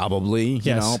list? Probably,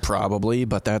 yes. Probably,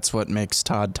 but that's what makes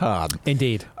Todd Todd.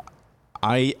 Indeed.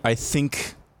 I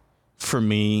think for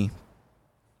me,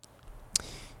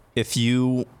 if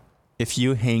you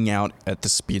hang out at the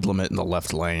speed limit in the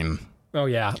left lane, oh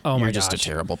yeah, oh my gosh, you're just a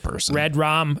terrible person. Red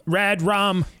rum.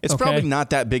 It's probably not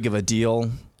that big of a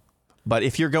deal. But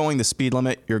if you're going the speed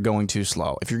limit, you're going too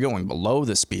slow. If you're going below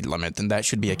the speed limit, then that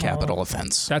should be a capital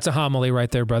offense. That's a homily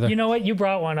right there, brother. You know what? You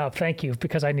brought one up. Thank you,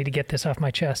 because I need to get this off my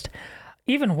chest.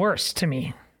 Even worse to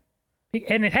me,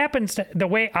 and it happens the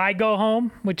way I go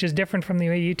home, which is different from the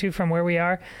way you two from where we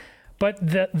are, but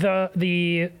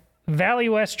the Valley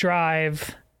West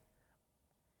Drive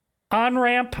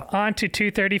on-ramp onto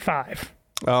 235.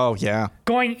 Oh, yeah.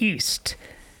 Going east,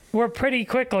 where pretty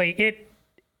quickly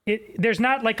there's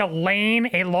not like a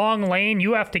long lane.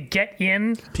 You have to get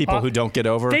in. People who don't get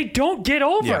over. They don't get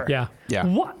over. Yeah.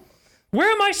 What? Where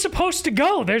am I supposed to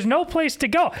go? There's no place to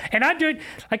go. And I'm doing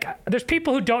there's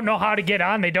people who don't know how to get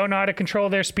on. They don't know how to control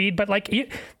their speed. But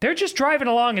they're just driving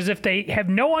along as if they have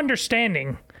no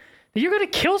understanding that you're going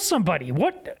to kill somebody.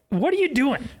 What are you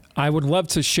doing? I would love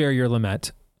to share your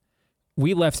lament.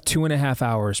 We left 2.5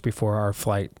 hours before our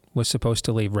flight was supposed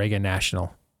to leave Reagan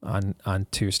National on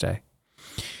Tuesday.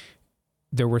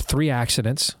 There were 3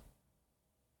 accidents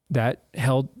that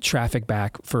held traffic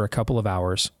back for a couple of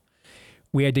hours.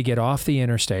 We had to get off the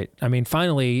interstate. I mean,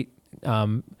 finally,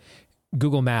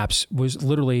 Google Maps was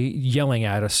literally yelling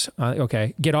at us.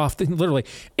 Okay, get off literally,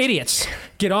 idiots,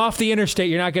 get off the interstate.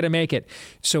 You're not going to make it.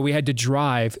 So we had to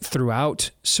drive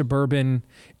throughout suburban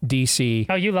DC.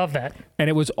 Oh, you love that. And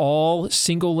it was all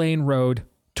single lane road,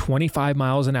 25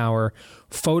 miles an hour,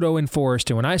 photo enforced.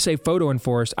 And when I say photo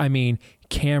enforced, I mean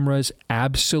cameras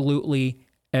absolutely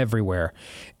everywhere.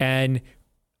 And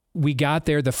we got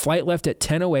there. The flight left at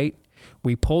 10:08.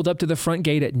 We pulled up to the front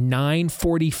gate at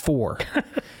 9:44.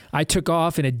 I took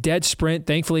off in a dead sprint.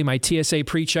 Thankfully, my TSA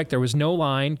pre-check, there was no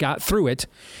line, got through it,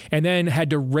 and then had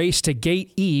to race to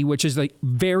gate E, which is the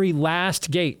very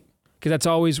last gate, because that's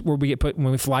always where we get put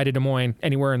when we fly to Des Moines,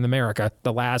 anywhere in America,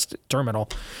 the last terminal,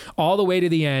 all the way to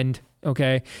the end,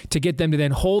 okay, to get them to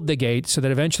then hold the gate so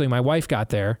that eventually my wife got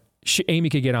there. Amy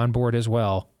could get on board as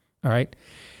well, all right?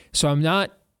 So I'm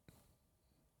not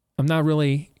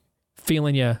really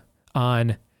feeling you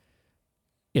on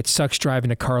it sucks driving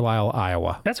to Carlisle,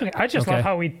 Iowa. That's okay. I just love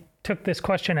how we took this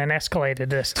question and escalated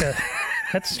this to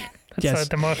That's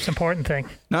the most important thing.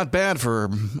 Not bad for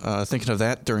thinking of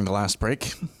that during the last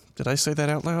break. Did I say that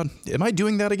out loud? Am I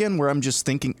doing that again where I'm just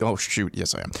thinking? Oh, shoot.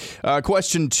 Yes, I am.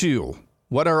 Question 2.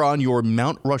 What are on your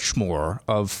Mount Rushmore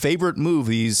of favorite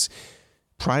movies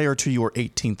prior to your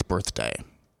 18th birthday?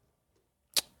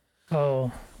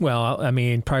 Oh. Well, I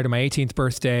mean, prior to my 18th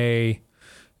birthday,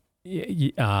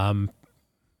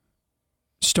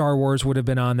 Star Wars would have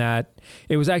been on that.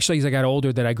 It was actually as I got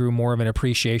older that I grew more of an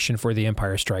appreciation for The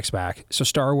Empire Strikes Back. So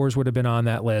Star Wars would have been on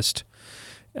that list.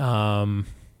 Raiders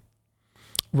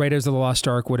of the Lost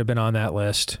Ark would have been on that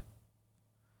list.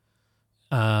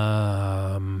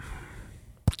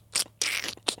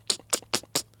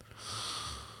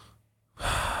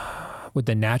 Would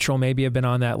The Natural maybe have been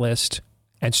on that list?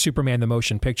 And Superman the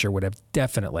Motion Picture would have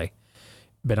definitely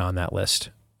been on that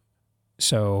list.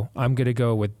 So I'm going to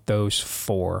go with those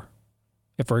 4.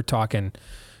 If we're talking,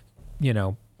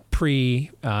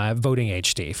 pre-voting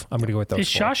age, Steve, I'm going to go with those 4. Is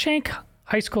Shawshank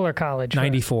high school or college?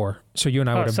 94. So you and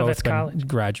I would have both been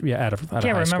graduate. Yeah, out of high school. I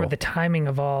can't remember the timing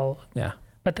of all. Yeah.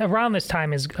 But around this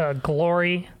time is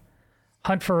Glory,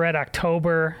 Hunt for Red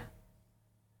October.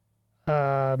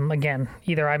 Again,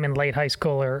 either I'm in late high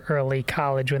school or early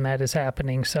college when that is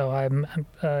happening, so I'm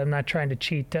not trying to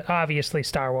cheat. Obviously,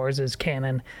 Star Wars is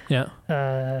canon. Yeah.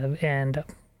 And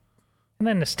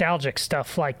then nostalgic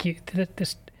stuff like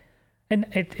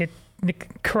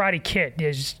Karate Kid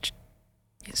is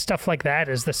stuff like that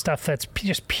is the stuff that's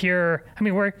just pure. I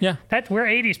mean, we're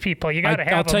 80s people. You got to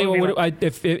have. I'll tell you what.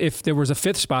 If there was a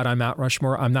 5th spot on Mount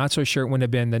Rushmore, I'm not so sure it wouldn't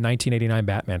have been the 1989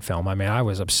 Batman film. I mean, I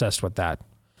was obsessed with that.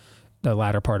 The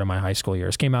latter part of my high school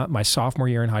years. Came out my sophomore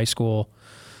year in high school,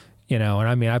 and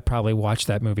I mean, I probably watched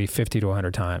that movie 50 to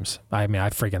 100 times. I mean, I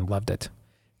freaking loved it.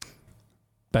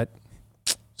 But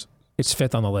it's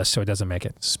 5th on the list, so it doesn't make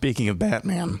it. Speaking of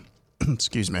Batman,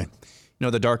 excuse me.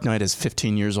 The Dark Knight is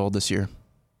 15 years old this year.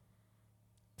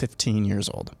 15 years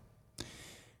old.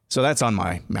 So that's on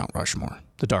my Mount Rushmore.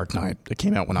 The Dark Knight. It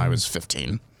came out when I was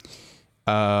 15.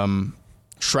 Shrek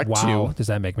 2. Does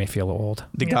that make me feel old?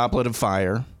 The Goblet of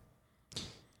Fire.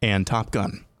 And Top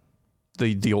Gun,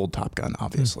 the old Top Gun,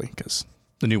 obviously, because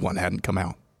the new one hadn't come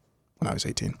out when I was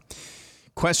 18.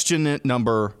 Question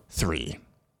number 3.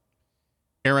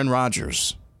 Aaron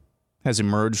Rodgers has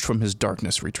emerged from his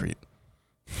darkness retreat,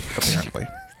 apparently.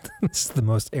 This is the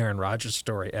most Aaron Rodgers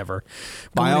story ever.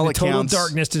 By all accounts, total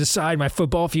darkness to decide my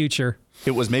football future.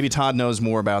 It was, maybe Todd knows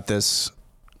more about this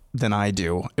than I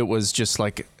do. It was just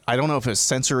like, I don't know if it's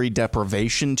sensory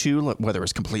deprivation too, whether it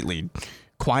was completely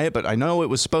quiet, but I know it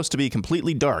was supposed to be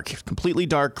completely dark,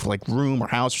 like room or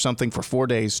house or something for 4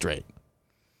 days straight.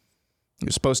 He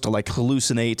was supposed to like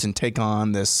hallucinate and take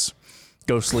on this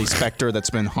ghostly specter that's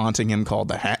been haunting him called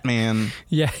the Hat Man.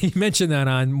 Yeah, he mentioned that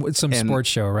on some sports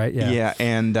show, right? Yeah. Yeah,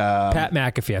 and Pat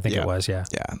McAfee, I think it was. Yeah.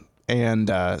 Yeah. And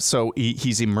so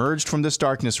he's emerged from this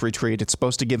darkness retreat. It's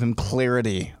supposed to give him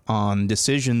clarity on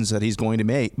decisions that he's going to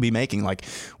be making, like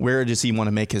where does he want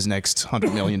to make his next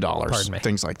 $100 million,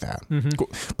 things like that.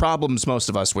 Mm-hmm. Problems most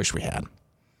of us wish we had.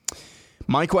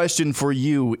 My question for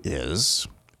you is,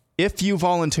 if you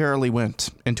voluntarily went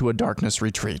into a darkness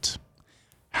retreat,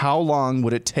 how long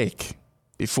would it take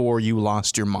before you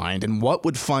lost your mind? And what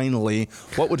would finally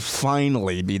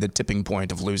be the tipping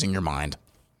point of losing your mind?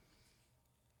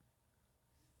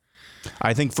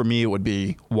 I think for me, it would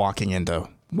be walking into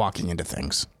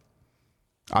things.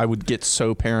 I would get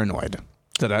so paranoid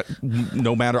that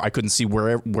no matter, I couldn't see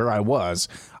where I was,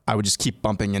 I would just keep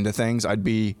bumping into things.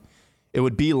 It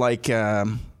would be like,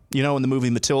 in the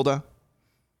movie Matilda.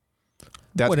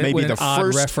 That's maybe the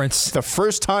first reference. The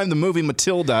first time the movie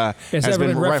Matilda has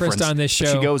been referenced on this show.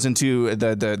 She goes into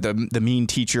the mean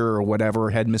teacher or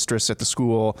whatever, headmistress at the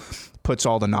school, puts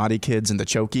all the naughty kids in the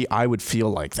chokey. I would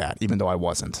feel like that, even though I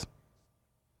wasn't.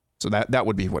 So that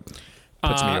would be what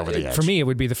puts me over the edge. For me, it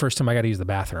would be the first time I got to use the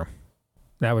bathroom.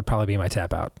 That would probably be my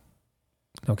tap out.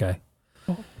 Okay.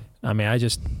 I mean,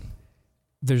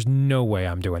 there's no way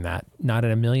I'm doing that. Not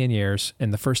in a million years.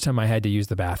 And the first time I had to use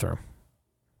the bathroom,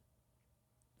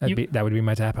 that would be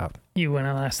my tap out. You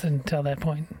wouldn't last until that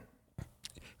point.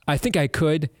 I think I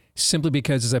could, simply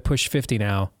because as I push 50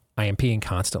 now, I am peeing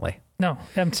constantly. No,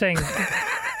 I'm saying...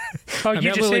 I'm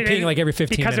literally peeing like every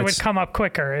 15 because minutes. Because it would come up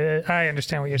quicker. I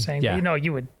understand what you're saying. Yeah.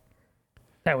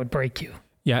 That would break you.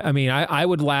 Yeah, I mean, I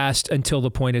would last until the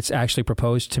point it's actually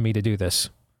proposed to me to do this.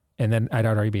 And then I'd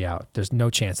already be out. There's no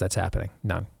chance that's happening.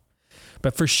 None.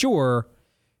 But for sure,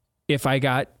 if I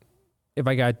got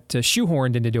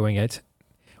shoehorned into doing it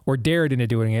or dared into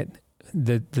doing it,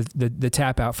 the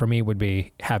tap out for me would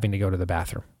be having to go to the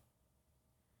bathroom.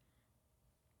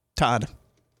 Todd.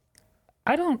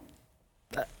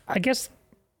 I guess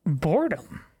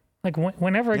boredom. Like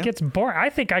whenever it gets boring, I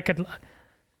think I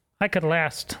could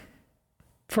last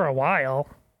for a while.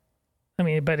 I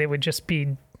mean, but it would just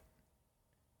be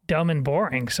dumb and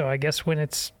boring. So I guess when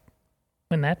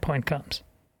that point comes,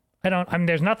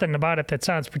 there's nothing about it that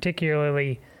sounds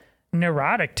particularly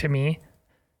neurotic to me.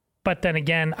 But then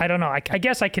again, I don't know. I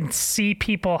guess I can see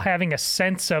people having a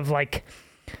sense of like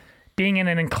being in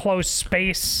an enclosed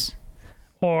space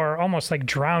or almost like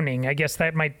drowning. I guess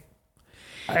that might.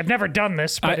 I've never done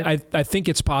this, but I think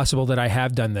it's possible that I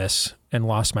have done this and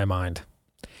lost my mind,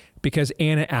 because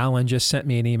Anna Allen just sent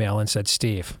me an email and said,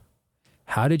 Steve,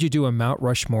 how did you do a Mount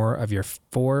Rushmore of your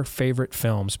 4 favorite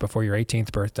films before your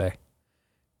 18th birthday?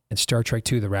 And Star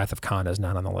Trek II, The Wrath of Khan is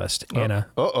not on the list. Anna.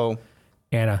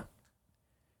 Anna,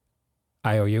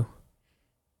 I owe you.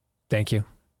 Thank you.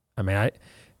 I mean,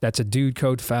 that's a dude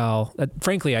code foul.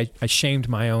 Frankly, I shamed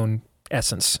my own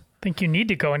essence. I think you need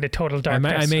to go into total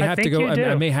darkness. I may have to go.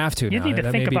 I may have to. You now. need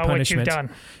to think about what you've done.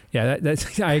 Yeah,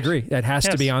 I agree. That has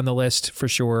to be on the list for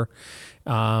sure.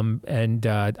 And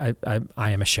I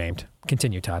am ashamed.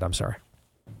 Continue, Todd. I'm sorry.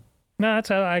 No,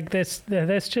 that's like this.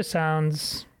 This just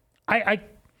sounds. I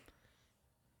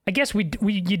guess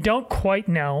you don't quite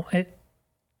know it.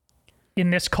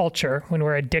 In this culture, when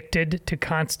we're addicted to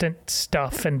constant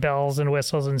stuff and bells and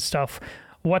whistles and stuff,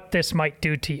 what this might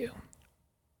do to you.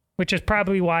 Which is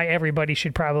probably why everybody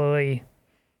should probably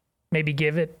maybe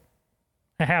give it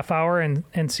a half hour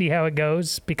and see how it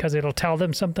goes, because it'll tell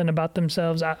them something about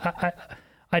themselves.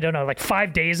 I don't know, like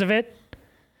 5 days of it.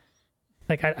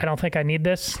 Like, I don't think I need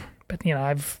this, but you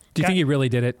know, Do you think he really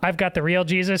did it? I've got the real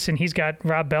Jesus and he's got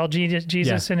Rob Bell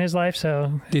Jesus in his life,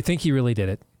 so. Do you think he really did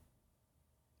it?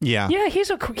 Yeah. Yeah, he's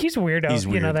a weirdo. He's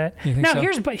weird. You know that. You think now so?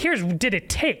 here's did it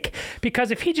take?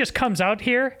 Because if he just comes out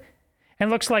here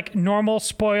and looks like normal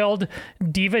spoiled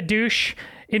diva douche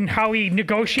in how he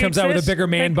negotiates, comes out with a bigger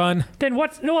man bun. Then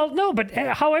what? No, but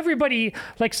how everybody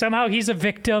like somehow he's a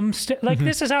victim.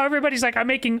 This is how everybody's like, I'm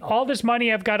making all this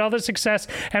money, I've got all this success,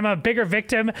 and I'm a bigger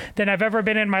victim than I've ever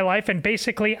been in my life, and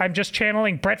basically I'm just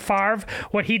channeling Brett Favre,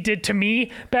 what he did to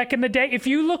me back in the day. If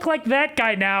you look like that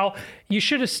guy now, you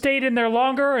should have stayed in there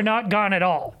longer or not gone at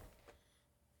all.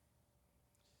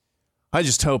 I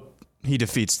just hope he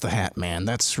defeats the Hat Man.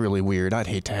 That's really weird. I'd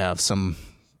hate to have some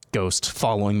ghost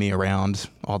following me around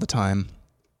all the time.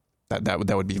 That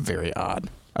would be very odd.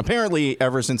 Apparently,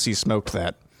 ever since he smoked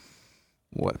that,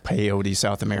 peyote,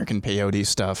 South American peyote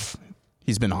stuff,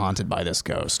 he's been haunted by this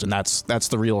ghost, and that's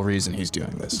the real reason he's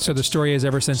doing this. So the story is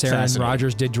ever since Aaron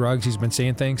Rodgers did drugs, he's been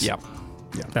seeing things? Yep.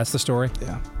 That's the story?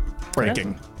 Yeah.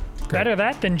 Breaking. Yeah. Better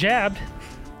that than jabbed.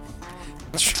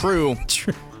 True.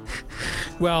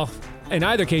 Well, in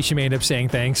either case, you may end up saying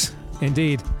things.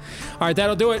 Indeed. All right,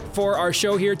 that'll do it for our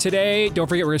show here today. Don't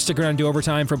forget, we're going to stick around and do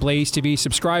overtime for Blaze TV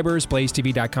subscribers.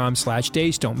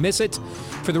 BlazeTV.com/Deace. Don't miss it.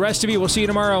 For the rest of you, we'll see you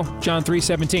tomorrow. John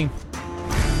 3:17.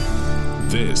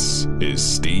 This is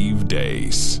Steve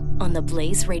Deace on the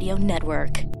Blaze Radio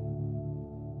Network.